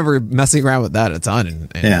fun though. I remember messing around with that a ton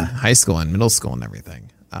in high school and middle school and everything.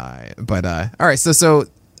 But all right. So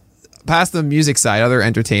past the music side, other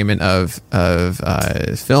entertainment of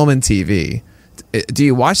film and TV. Do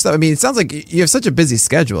you watch that? I mean, it sounds like you have such a busy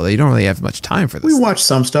schedule that you don't really have much time for this. We watch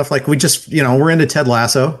some stuff. Like we just, we're into Ted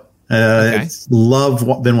Lasso. Okay.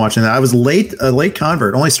 Been watching that. I was a late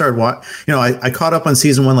convert. Only started I caught up on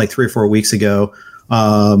season 1 like 3 or 4 weeks ago,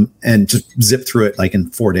 and just zipped through it like in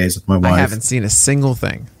 4 days with my wife. I haven't seen a single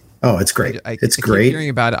thing. Oh, it's great. It's I great. Keep hearing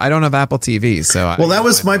about it. I don't have Apple TV, so that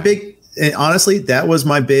was my big. Honestly, that was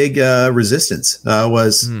my big resistance.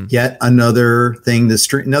 Was yet another thing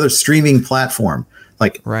another streaming platform.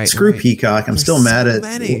 Like screw Peacock. I'm still mad at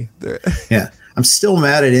many. I'm still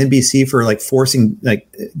mad at NBC for like forcing like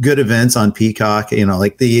good events on Peacock,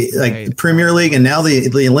 like the Premier League and now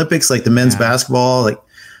the Olympics, like the men's basketball, like,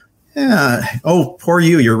 oh, poor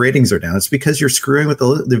you, your ratings are down. It's because you're screwing with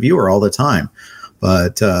the viewer all the time.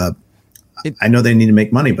 But I know they need to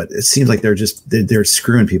make money, but it seems like they're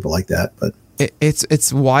screwing people like that. But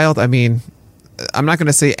it's wild. I mean, I'm not going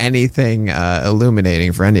to say anything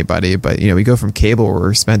illuminating for anybody, but we go from cable where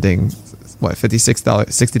we're spending $56,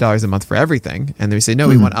 $60 a month for everything, and then we say no,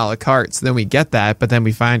 we want a la carte. So then we get that, but then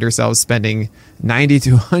we find ourselves spending $90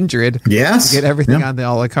 to $100 to get everything on the a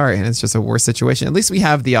la carte, and it's just a worse situation. At least we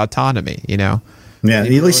have the autonomy, Yeah, at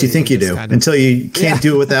least you think you do until you can't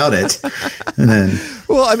do it without it, and then.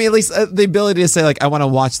 Well, I mean, at least the ability to say like, I want to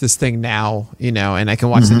watch this thing now, and I can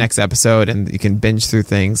watch the next episode, and you can binge through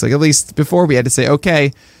things. Like at least before we had to say,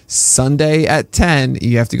 okay, Sunday at 10,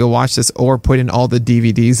 you have to go watch this or put in all the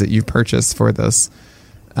DVDs that you purchased for this.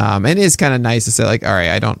 And it is kind of nice to say like, all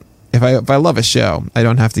right, if I love a show, I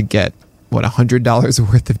don't have to get $100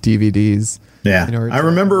 worth of DVDs. Yeah. I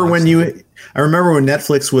remember when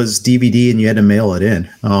Netflix was DVD and you had to mail it in.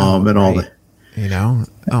 And all the.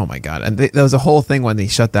 Oh my God. And there was a whole thing when they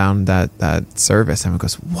shut down that service. Everyone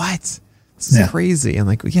goes, what? This is crazy. And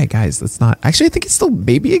like, yeah, guys, that's not actually, I think it still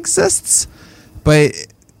maybe exists, but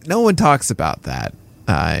no one talks about that.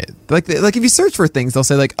 Like if you search for things, they'll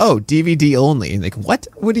say like, oh, DVD only. And like, what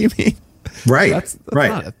do you mean? Right. That's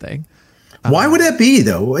not a thing. Why would that be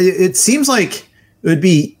though? It seems like it would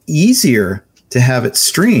be easier to have it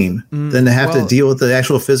stream than to have to deal with the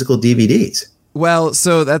actual physical DVDs. Well,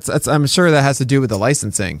 so that's I'm sure that has to do with the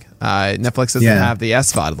licensing. Netflix doesn't have the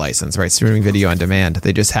SVOD license, right? Streaming video on demand.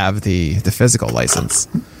 They just have the physical license.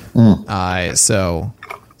 So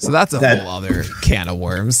that's a whole other can of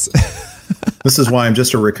worms. This is why I'm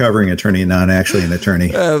just a recovering attorney, not actually an attorney.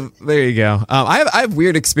 There you go. I have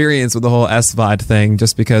weird experience with the whole SVOD thing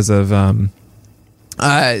just because of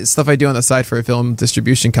stuff I do on the side for a film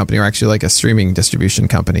distribution company, or actually like a streaming distribution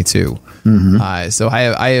company too. So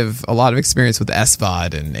I have a lot of experience with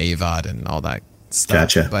SVOD and AVOD and all that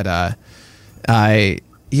stuff. Gotcha. But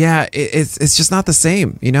it's just not the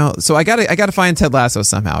same, So I gotta find Ted Lasso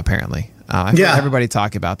somehow. Apparently, I've heard everybody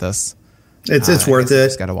talk about this. It's worth it.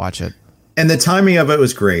 Just gotta watch it. And the timing of it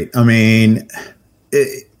was great. I mean,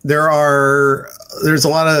 there's a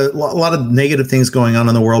lot of negative things going on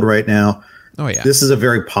in the world right now. Oh yeah, this is a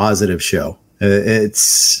very positive show.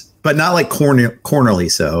 But not like cornerly.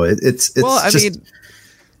 So it's well, I mean,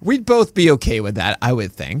 we'd both be okay with that, I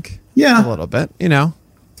would think. Yeah, a little bit,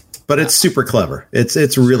 But it's super clever.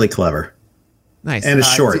 It's really clever. Nice, and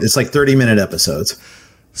it's short. It's like 30-minute episodes.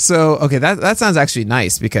 So okay, that sounds actually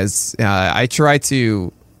nice because I try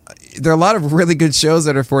to. There are a lot of really good shows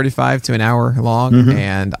that are 45 to an hour long,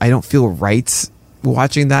 and I don't feel right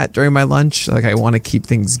watching that during my lunch. Like I want to keep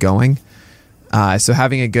things going. So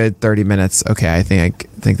having a good 30 minutes, okay, I think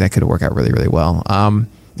that could work out really, really well.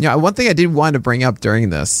 One thing I did want to bring up during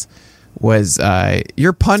this was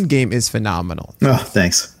your pun game is phenomenal. Oh,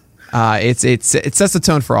 thanks. It sets the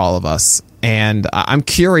tone for all of us, and I'm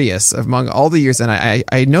curious among all the years, and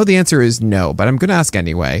I know the answer is no, but I'm going to ask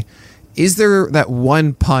anyway. Is there that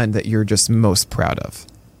one pun that you're just most proud of?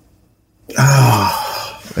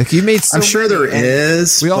 Oh, like you made. So I'm sure there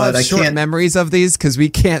is. We all have short memories of these because we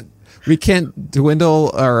can't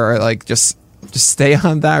dwindle or like just stay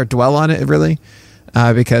on that or dwell on it really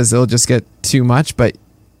because it'll just get too much. But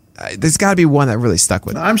there's got to be one that really stuck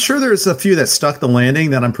with me. I'm sure there's a few that stuck the landing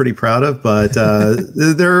that I'm pretty proud of, but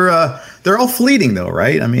they're all fleeting though,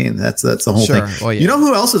 right? I mean, that's the whole thing. Well, yeah. You know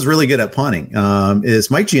who else is really good at punning?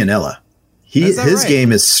 Is Mike Gianella. His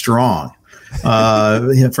game is strong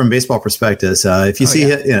from baseball perspectives. If you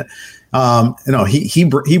see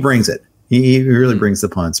He brings it. He really brings the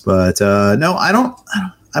punts. But no, I don't.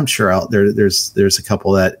 I'm sure out there's a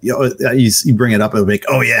couple that you bring it up and make,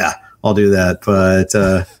 oh yeah, I'll do that. But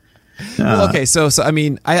well, okay, so I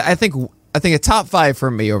mean, I think a top 5 for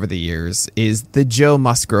me over the years is the Joe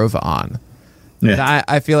Musgrove on. Yeah.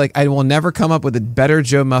 I feel like I will never come up with a better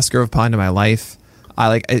Joe Musgrove pun in my life.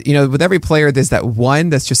 With every player, there's that one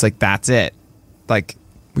that's just like, that's it. Like,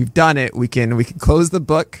 we've done it. We can close the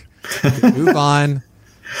book, we can move on.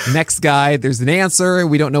 Next guy, there's an answer.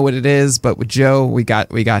 We don't know what it is, but with Joe, we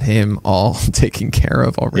got him all taken care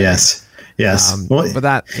of already. Yes. But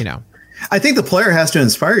that, I think the player has to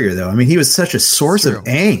inspire you, though. I mean, he was such a source of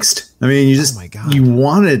angst. I mean, you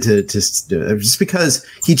wanted to just because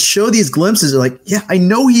he'd show these glimpses of like, yeah, I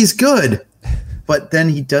know he's good, but then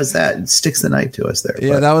he does that and sticks the knife to us there.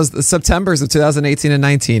 Yeah, that was the Septembers of 2018 and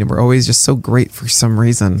 19, and we're always just so great for some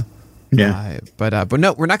reason. Yeah, but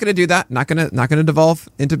no, we're not going to do that. Not going to devolve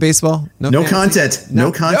into baseball. No content.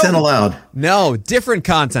 No content allowed. No, different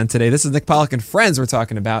content today. This is Nick Pollack and Friends we're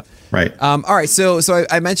talking about. Right. All right. So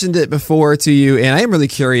I mentioned it before to you, and I am really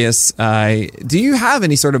curious. Do you have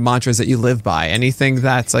any sort of mantras that you live by? Anything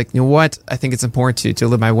that's like, what I think it's important to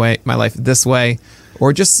live my life this way,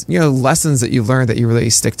 or just lessons that you learned that you really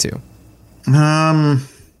stick to?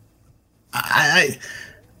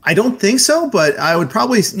 I don't think so, but I would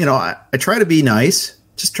probably, I try to be nice.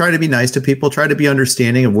 Just try to be nice to people. Try to be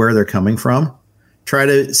understanding of where they're coming from. Try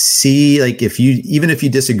to see, like, even if you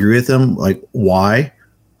disagree with them, like, why.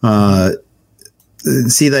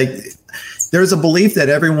 See, like, there's a belief that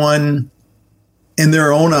everyone in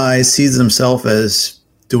their own eyes sees themselves as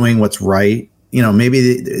doing what's right.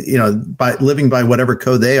 Maybe, by living by whatever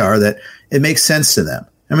code they are, that it makes sense to them.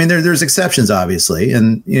 I mean, there's exceptions, obviously,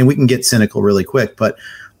 and we can get cynical really quick, but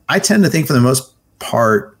I tend to think for the most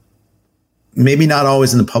part, maybe not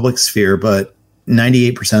always in the public sphere, but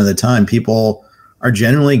 98% of the time, people are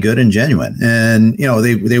genuinely good and genuine. And,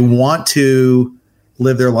 they want to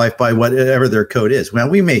live their life by whatever their code is. Well,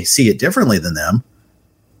 we may see it differently than them,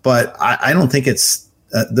 but I don't think I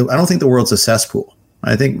don't think the world's a cesspool.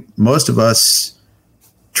 I think most of us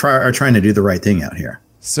are trying to do the right thing out here.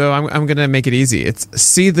 So I'm going to make it easy. It's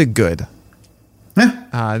see the good.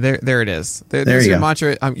 There it is. There's your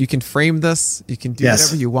mantra. You can frame this. You can do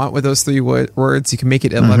whatever you want with those 3 words. You can make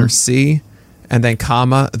it a letter C, and then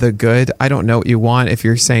comma the good. I don't know what you want if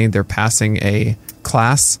you're saying they're passing a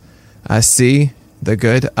class. C the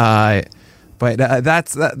good. But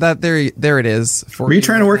that's that. There it is. Were you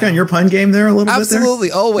trying to work on your pun game there a little bit?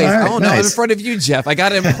 Absolutely, always. Right, no, I'm in front of you, Jeff. I got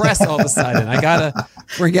to impress all of a sudden. I got to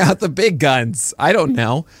bring out the big guns. I don't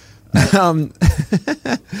know.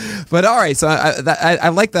 But all right, so I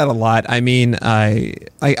like that a lot. I mean, I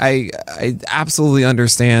absolutely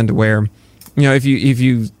understand where, if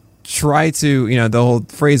you try to, the whole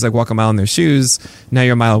phrase like walk a mile in their shoes, now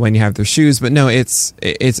you're a mile away and you have their shoes. But no,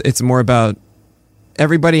 it's more about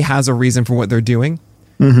everybody has a reason for what they're doing.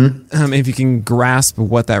 Mm-hmm. If you can grasp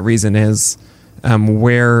what that reason is, what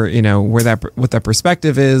that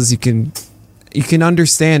perspective is, you can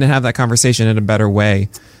understand and have that conversation in a better way.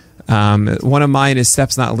 One of mine is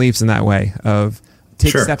steps, not leaps, in that way of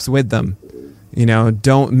take steps with them.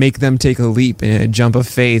 Don't make them take a leap and a jump of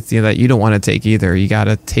faith that you don't want to take either. You got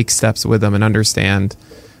to take steps with them and understand,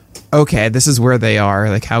 okay, this is where they are.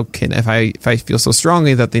 Like, how can, if I feel so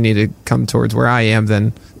strongly that they need to come towards where I am,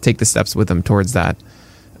 then take the steps with them towards that.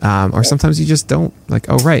 Or sometimes you just don't, like,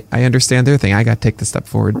 oh, right, I understand their thing. I got to take the step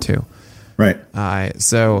forward too. Right.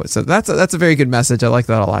 So that's a very good message. I like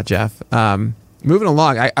that a lot, Jeff. Moving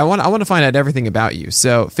along, I want to find out everything about you.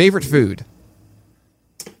 So, favorite food?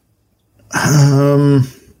 Yeah,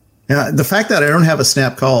 the fact that I don't have a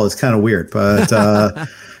snap call is kind of weird, but I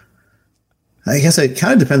guess it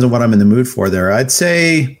kind of depends on what I'm in the mood for there. I'd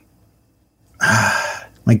say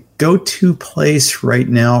my go-to place right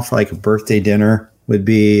now for like a birthday dinner would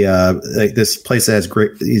be like this place that has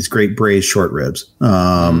these great braised short ribs.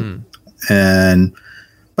 But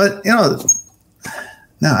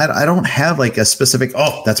no, I don't have like a specific,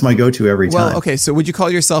 that's my go-to every time. Well, okay, so would you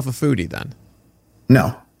call yourself a foodie then?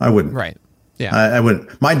 No, I wouldn't. Right. Yeah. I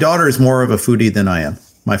wouldn't. My daughter is more of a foodie than I am.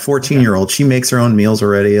 My 14-year-old, she makes her own meals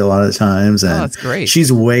already a lot of times. And that's great.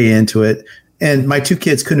 She's way into it. And my 2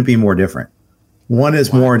 kids couldn't be more different. One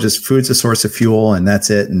is more just food's a source of fuel and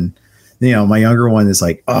that's it. And, my younger one is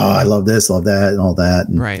like, I love this, love that, and all that.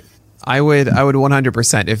 And, right. I would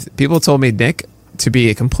 100%. If people told me, Nick, to be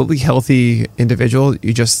a completely healthy individual,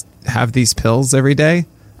 you just have these pills every day,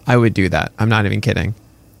 I would do that. I'm not even kidding.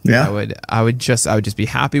 Yeah. I would just be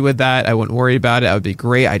happy with that. I wouldn't worry about it. I would be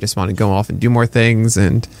great. I just want to go off and do more things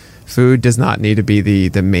and Food does not need to be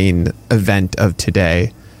the main event of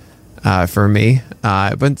today for me.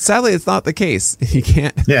 But sadly, it's not the case. You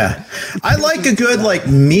can't. Yeah. I like a good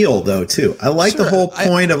meal though too. I like the whole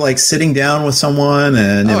point of sitting down with someone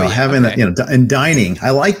and having and dining.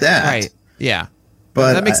 I like that. Right. Yeah.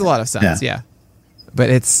 But that makes a lot of sense. Yeah. But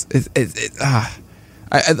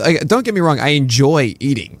I don't get me wrong. I enjoy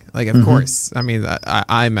eating. Of course. I mean,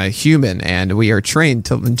 I'm a human, and we are trained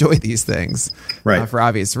to enjoy these things, right? For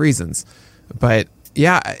obvious reasons. But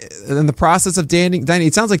yeah, in the process of dining,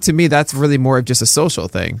 it sounds like to me that's really more of just a social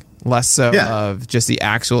thing, less so of just the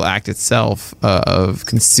actual act itself of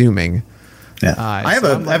consuming. Yeah, I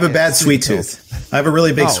have a bad sweet tooth. I have a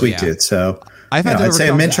really big sweet tooth, so. I'd say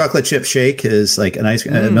a mint chocolate chip shake is a nice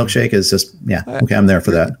milkshake is just okay. I'm there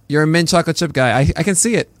for that. You're a mint chocolate chip guy. I can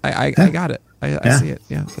see it. I got it. I see it.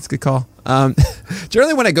 Yeah, that's a good call.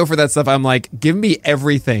 Generally, when I go for that stuff, I'm like, give me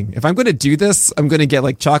everything. If I'm going to do this, I'm going to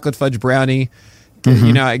get chocolate fudge brownie.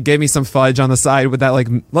 Give me some fudge on the side with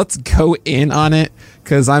that. Let's go in on it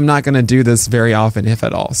because I'm not going to do this very often, if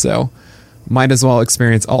at all. So, might as well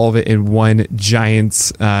experience all of it in one giant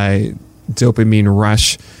dopamine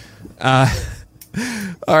rush.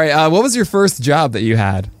 All right. What was your first job that you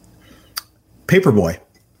had? Paperboy.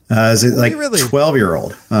 As a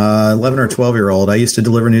 12-year-old, 11 or 12-year-old. I used to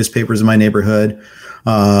deliver newspapers in my neighborhood.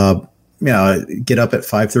 Get up at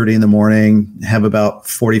 5:30 in the morning, have about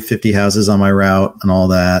 40, 50 houses on my route and all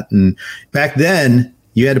that. And back then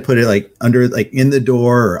you had to put it under, in the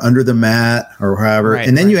door or under the mat or wherever. Right,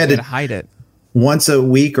 and then you had to hide it. Once a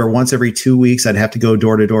week or once every 2 weeks, I'd have to go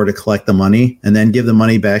door to door to collect the money and then give the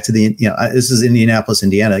money back to this is Indianapolis,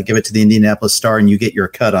 Indiana. I give it to the Indianapolis Star and you get your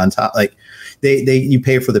cut on top. You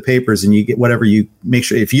pay for the papers and you get whatever you make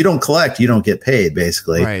sure. If you don't collect, you don't get paid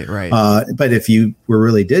basically. Right. But if you were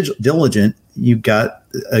really diligent, you got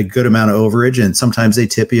a good amount of overage and sometimes they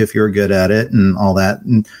tip you if you're good at it and all that.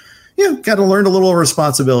 And got to learn a little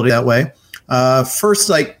responsibility that way. First,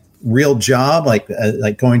 real job,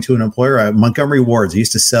 going to an employer, Montgomery Wards. I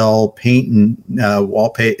used to sell paint and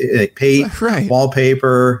wallpaper,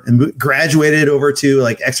 and graduated over to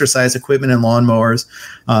exercise equipment and lawnmowers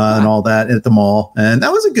and all that at the mall. And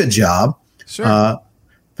that was a good job. Sure.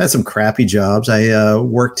 Had some crappy jobs. I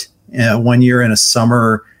worked 1 year in a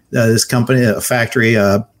summer. This company, a factory,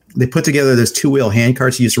 they put together this 2-wheel hand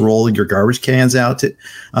carts you used to roll your garbage cans out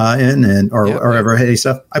or heavy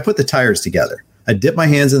stuff. I put the tires together. I dip my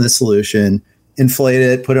hands in the solution, inflate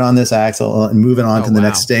it, put it on this axle, and move it on to the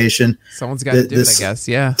next station. Someone's got to do it, I guess.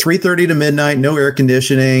 Yeah. 3:30 to midnight, no air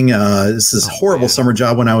conditioning. This is a horrible summer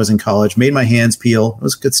job when I was in college. Made my hands peel. It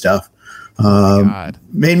was good stuff.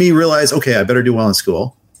 Made me realize, okay, I better do well in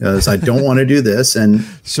school because I don't want to do this. And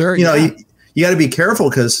sure, you got to be careful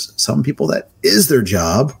because some people that is their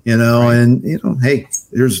job, and hey,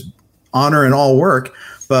 there's honor in all work,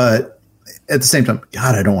 but at the same time,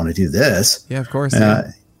 God, I don't want to do this. Yeah, of course.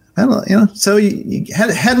 I don't, so you had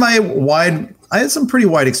I had some pretty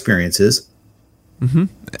wide experiences. Mm-hmm.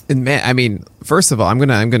 And man, I mean, first of all, I'm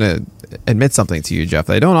gonna admit something to you, Jeff,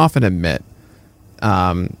 that I don't often admit.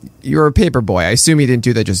 You're a paper boy. I assume you didn't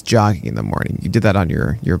do that just jogging in the morning. You did that on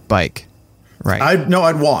your bike, right?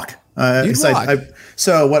 I'd walk. You'd walk.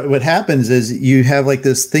 So what happens is you have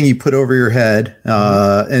this thing you put over your head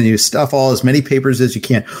and you stuff all as many papers as you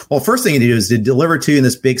can. Well, first thing you do is to deliver to you in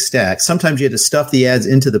this big stack. Sometimes you had to stuff the ads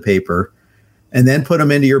into the paper and then put them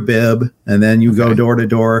into your bib and then you go door to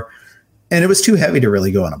door. And it was too heavy to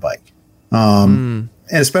really go on a bike. And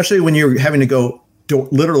especially when you're having to go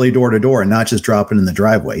literally door to door and not just drop it in the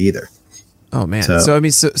driveway either. Oh man. So I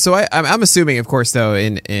mean, I'm assuming, of course, though,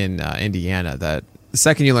 in Indiana that the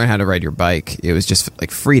second you learn how to ride your bike, it was just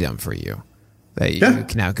freedom for you. That you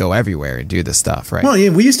can now go everywhere and do this stuff, right? Well,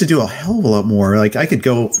 yeah, we used to do a hell of a lot more. I could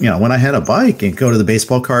go, when I had a bike and go to the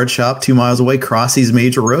baseball card shop 2 miles away, cross these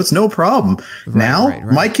major roads, no problem. Right.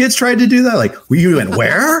 My kids tried to do that. You went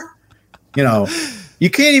where? You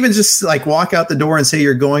can't even just walk out the door and say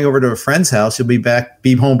you're going over to a friend's house. You'll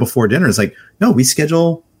be home before dinner. It's no, we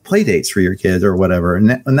schedule play dates for your kids or whatever.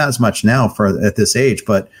 And not as much now at this age,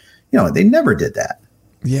 but they never did that.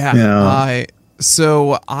 Yeah.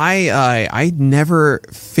 So I never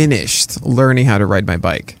finished learning how to ride my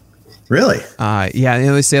bike. Really? Yeah.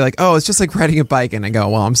 And they say it's just like riding a bike. And I go,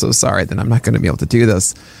 well, I'm so sorry. Then I'm not going to be able to do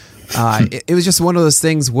this. It was just one of those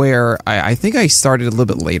things where I think I started a little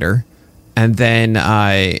bit later. And then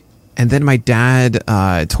my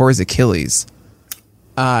dad tore his Achilles.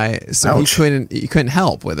 So Ouch. he couldn't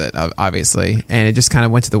help with it, obviously. And it just kind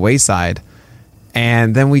of went to the wayside.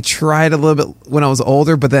 And then we tried a little bit when I was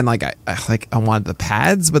older, but then I wanted the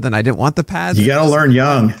pads, but then I didn't want the pads. You got to learn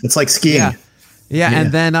young. It's like skiing. Yeah,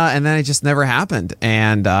 and then it just never happened.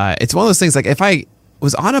 And it's one of those things, like, if I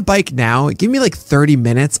was on a bike now, give me like 30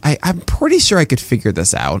 minutes, I'm pretty sure I could figure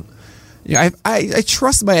this out. I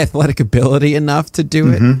trust my athletic ability enough to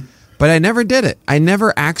do it, but I never did it. I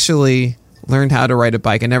never actually learned how to ride a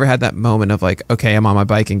bike. I never had that moment of like, okay, I'm on my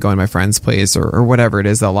bike and going to my friend's place or whatever it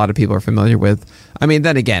is that a lot of people are familiar with. I mean,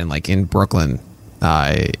 then again, like in Brooklyn,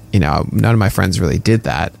 none of my friends really did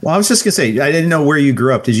that. Well, I was just gonna say, I didn't know where you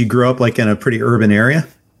grew up. Did you grow up like in a pretty urban area?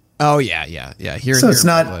 Oh yeah. So it's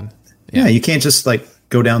not. Brooklyn. Yeah, you can't just like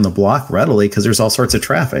go down the block readily because there's all sorts of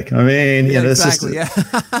traffic. I mean, exactly.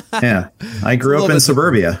 Yeah. I grew up in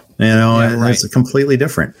suburbia. It's a completely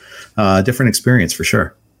different experience for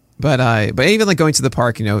sure. But even like going to the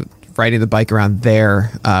park, riding the bike around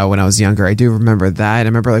there when I was younger, I do remember that. I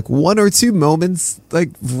remember like 1 or 2 moments like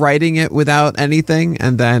riding it without anything,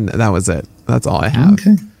 and then that was it. That's all I have.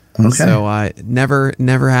 Okay. So I never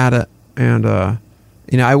had it, and I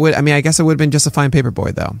guess I would have been just a fine paper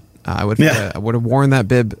boy though. I would have worn that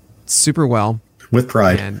bib super well with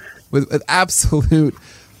pride, and with absolute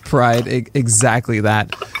pride. Exactly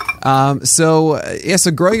that. So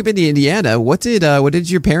growing up in Indiana, what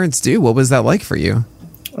did your parents do? What was that like for you?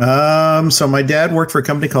 So my dad worked for a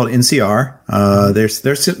company called NCR. They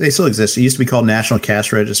still exist. It used to be called National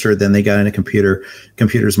Cash Register. Then they got into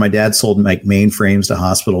computers. My dad sold like mainframes to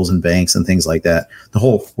hospitals and banks and things like that. The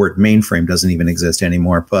whole word mainframe doesn't even exist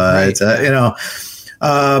anymore, but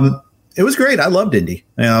it was great. I loved Indy.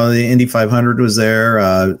 The Indy 500 was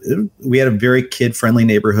there. We had a very kid-friendly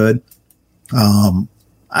neighborhood.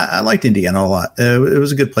 I liked Indiana a lot. It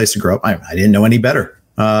was a good place to grow up. I didn't know any better.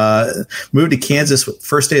 Moved to Kansas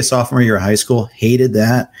first day of sophomore year of high school. Hated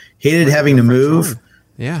that. Hated having to move.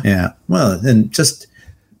 Yeah. Well, and just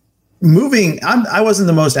moving. I wasn't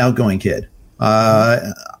the most outgoing kid.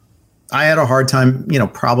 I had a hard time,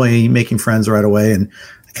 probably making friends right away, and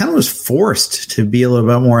I kind of was forced to be a little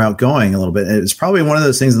bit more outgoing a little bit. It was probably one of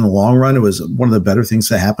those things in the long run. It was one of the better things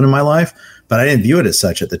that happened in my life, but I didn't view it as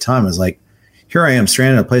such at the time. I was like, here I am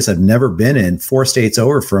stranded in a place I've never been in, 4 states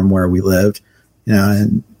over from where we lived,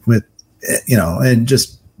 and with, and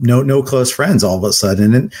just no close friends all of a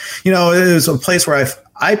sudden. And, it was a place where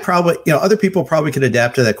I probably, other people probably could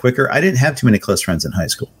adapt to that quicker. I didn't have too many close friends in high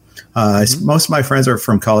school. Most of my friends are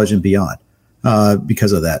from college and beyond.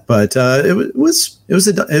 Because of that, but it was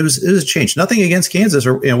a change. Nothing against Kansas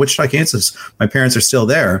or Wichita, Kansas. My parents are still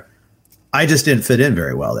there. I just didn't fit in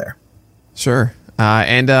very well there. Sure,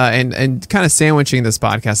 and kind of sandwiching this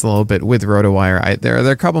podcast a little bit with RotoWire. There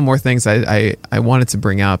are a couple more things I wanted to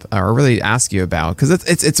bring up or really ask you about, because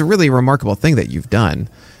it's a really remarkable thing that you've done,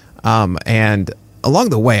 and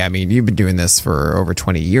along the way, I mean, you've been doing this for over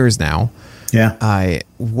 20 years now. Yeah.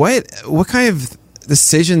 What kind of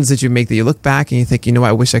decisions did you make that you look back and you think,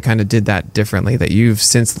 I wish I kind of did that differently, that you've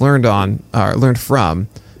since learned from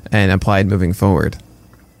and applied moving forward?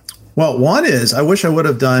 Well, one is I wish I would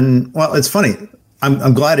have done. Well, it's funny.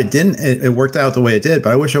 I'm glad it didn't. It worked out the way it did,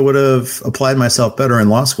 but I wish I would have applied myself better in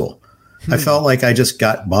law school. I felt like I just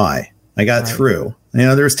got by. I got through.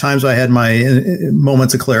 There's times I had my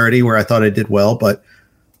moments of clarity where I thought I did well, but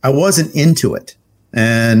I wasn't into it,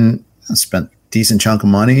 and I spent decent chunk of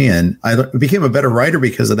money, and I became a better writer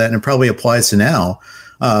because of that, and it probably applies to now.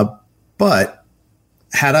 But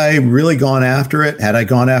had I really gone after it, had I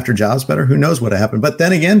gone after jobs better, who knows what happened? But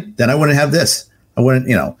then again, I wouldn't have this. I wouldn't,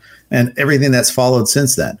 and everything that's followed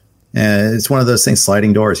since then. It's one of those things,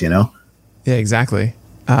 sliding doors, Yeah, exactly.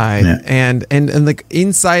 And like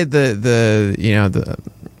inside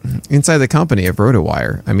inside the company of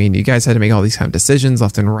RotoWire, I mean, you guys had to make all these kind of decisions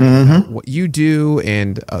left and right about what you do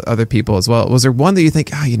and other people as well. Was there one that you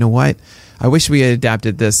think, you know what? I wish we had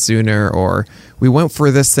adapted this sooner, or we went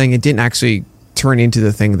for this thing and didn't actually turn into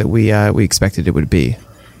the thing that we expected it would be?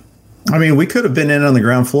 I mean, we could have been in on the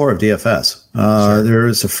ground floor of DFS. Sure. There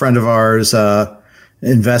was a friend of ours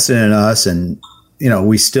invested in us, and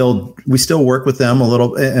we still work with them a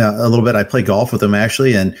little bit. I play golf with them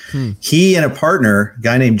actually, and he and a partner, a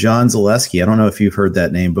guy named John Zaleski. I don't know if you've heard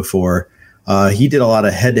that name before. He did a lot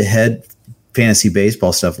of head-to-head fantasy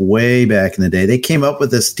baseball stuff way back in the day. They came up with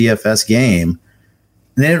this DFS game,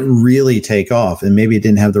 and it didn't really take off. And maybe it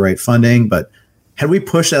didn't have the right funding, but had we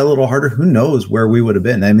pushed that a little harder, who knows where we would have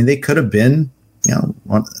been? I mean, they could have been,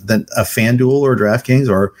 a FanDuel or DraftKings,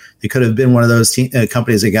 or they could have been one of those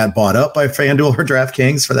companies that got bought up by FanDuel or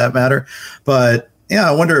DraftKings for that matter. But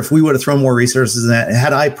I wonder if we would have thrown more resources in that.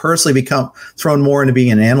 Had I personally thrown more into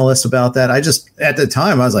being an analyst about that, at the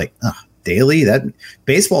time, I was like, daily? That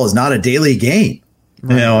baseball is not a daily game.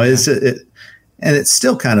 Right, and it's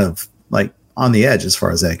still kind of like on the edge as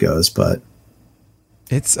far as that goes. But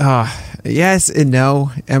It's yes and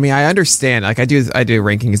no. I mean, I understand. Like I do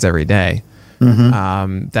rankings every day.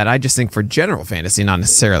 That I just think for general fantasy, not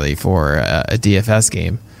necessarily for a DFS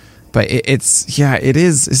game. But it's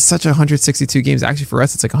such 162 games. Actually, for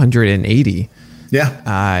us, it's like 180.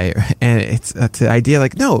 Yeah. And it's the idea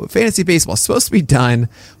like, no, fantasy baseball is supposed to be done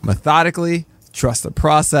methodically, trust the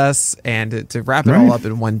process, and to wrap it all up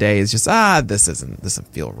in one day is just, this doesn't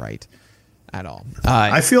feel right at all.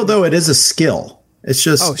 I feel though it is a skill. It's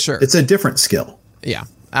just, it's a different skill. Yeah,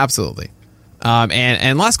 absolutely.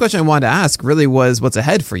 And last question I wanted to ask really was what's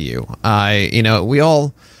ahead for you? We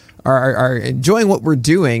all are enjoying what we're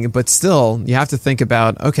doing, but still you have to think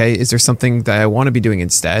about, okay, is there something that I want to be doing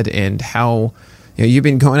instead? And how, you've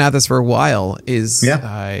been going at this for a while.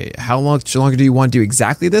 How much longer do you want to do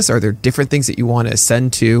exactly this? Are there different things that you want to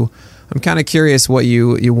ascend to? I'm kind of curious what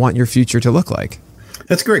you want your future to look like.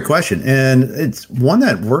 That's a great question. And it's one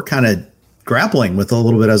that we're kind of grappling with a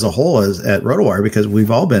little bit as a whole at RotoWire, because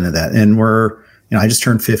we've all been in that. And I just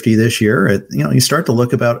turned 50 this year. You start to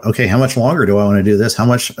look about, okay, how much longer do I want to do this? How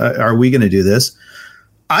much are we going to do this?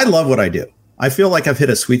 I love what I do. I feel like I've hit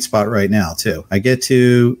a sweet spot right now too. I get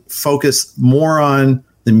to focus more on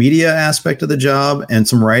the media aspect of the job and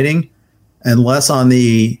some writing, and less on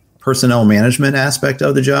the personnel management aspect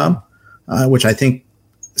of the job, which I think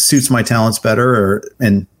suits my talents better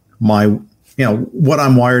and my, what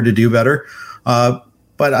I'm wired to do better.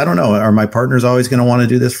 But I don't know. Are my partners always going to want to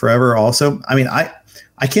do this forever also? I mean,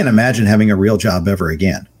 I can't imagine having a real job ever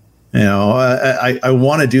again. I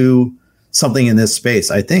want to do something in this space,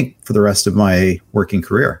 I think, for the rest of my working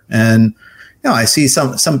career. And, I see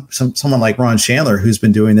someone like Ron Chandler, who's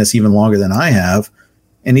been doing this even longer than I have,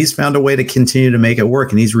 and he's found a way to continue to make it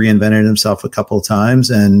work. And he's reinvented himself a couple of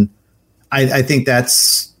times. And I think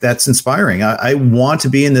that's inspiring. I want to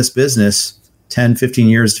be in this business 10, 15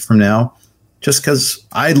 years from now, just because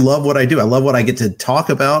I love what I do. I love what I get to talk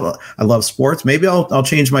about. I love sports. Maybe I'll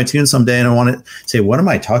change my tune someday and I want to say, what am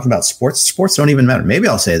I talking about? Sports don't even matter. Maybe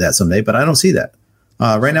I'll say that someday, but I don't see that.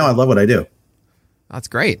 Right now, I love what I do. That's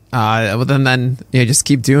great. Well, then just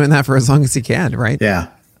keep doing that for as long as you can, right? Yeah.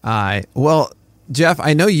 Well, Jeff,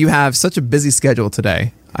 I know you have such a busy schedule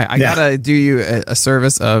today. I gotta do you a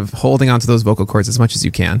service of holding onto those vocal cords as much as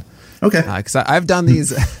you can. Okay. Because I've done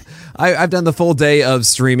these. I've done the full day of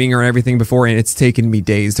streaming or everything before, and it's taken me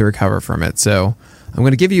days to recover from it. So I'm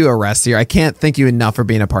going to give you a rest here. I can't thank you enough for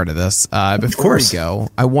being a part of this. Before we go,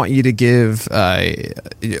 I want you to give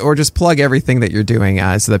or just plug everything that you're doing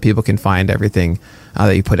so that people can find everything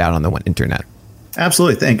that you put out on the internet.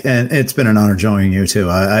 Absolutely. And it's been an honor joining you too.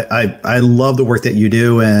 I love the work that you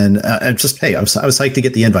do, and I was psyched to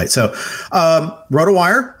get the invite. So,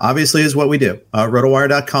 RotoWire obviously is what we do.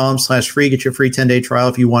 RotoWire.com/free. Get your free 10-day trial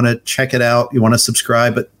if you want to check it out. You want to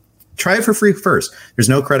subscribe, but try it for free first. There's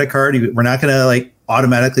no credit card. We're not going to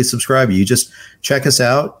automatically subscribe you. You just check us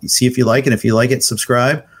out, see if you like it. If you like it,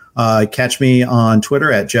 subscribe. Catch me on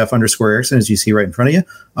Twitter at Jeff_Erickson, as you see right in front of you.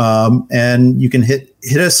 And you can hit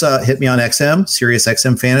me on XM, Sirius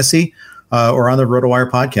XM Fantasy, or on the RotoWire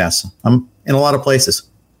podcast. I'm in a lot of places.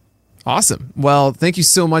 Awesome. Well, thank you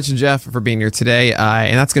so much, Jeff, for being here today.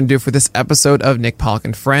 And that's going to do it for this episode of Nick Pollack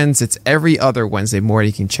and Friends. It's every other Wednesday morning.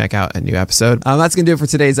 You can check out a new episode. That's going to do it for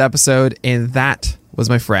today's episode. And that was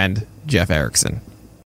my friend, Jeff Erickson.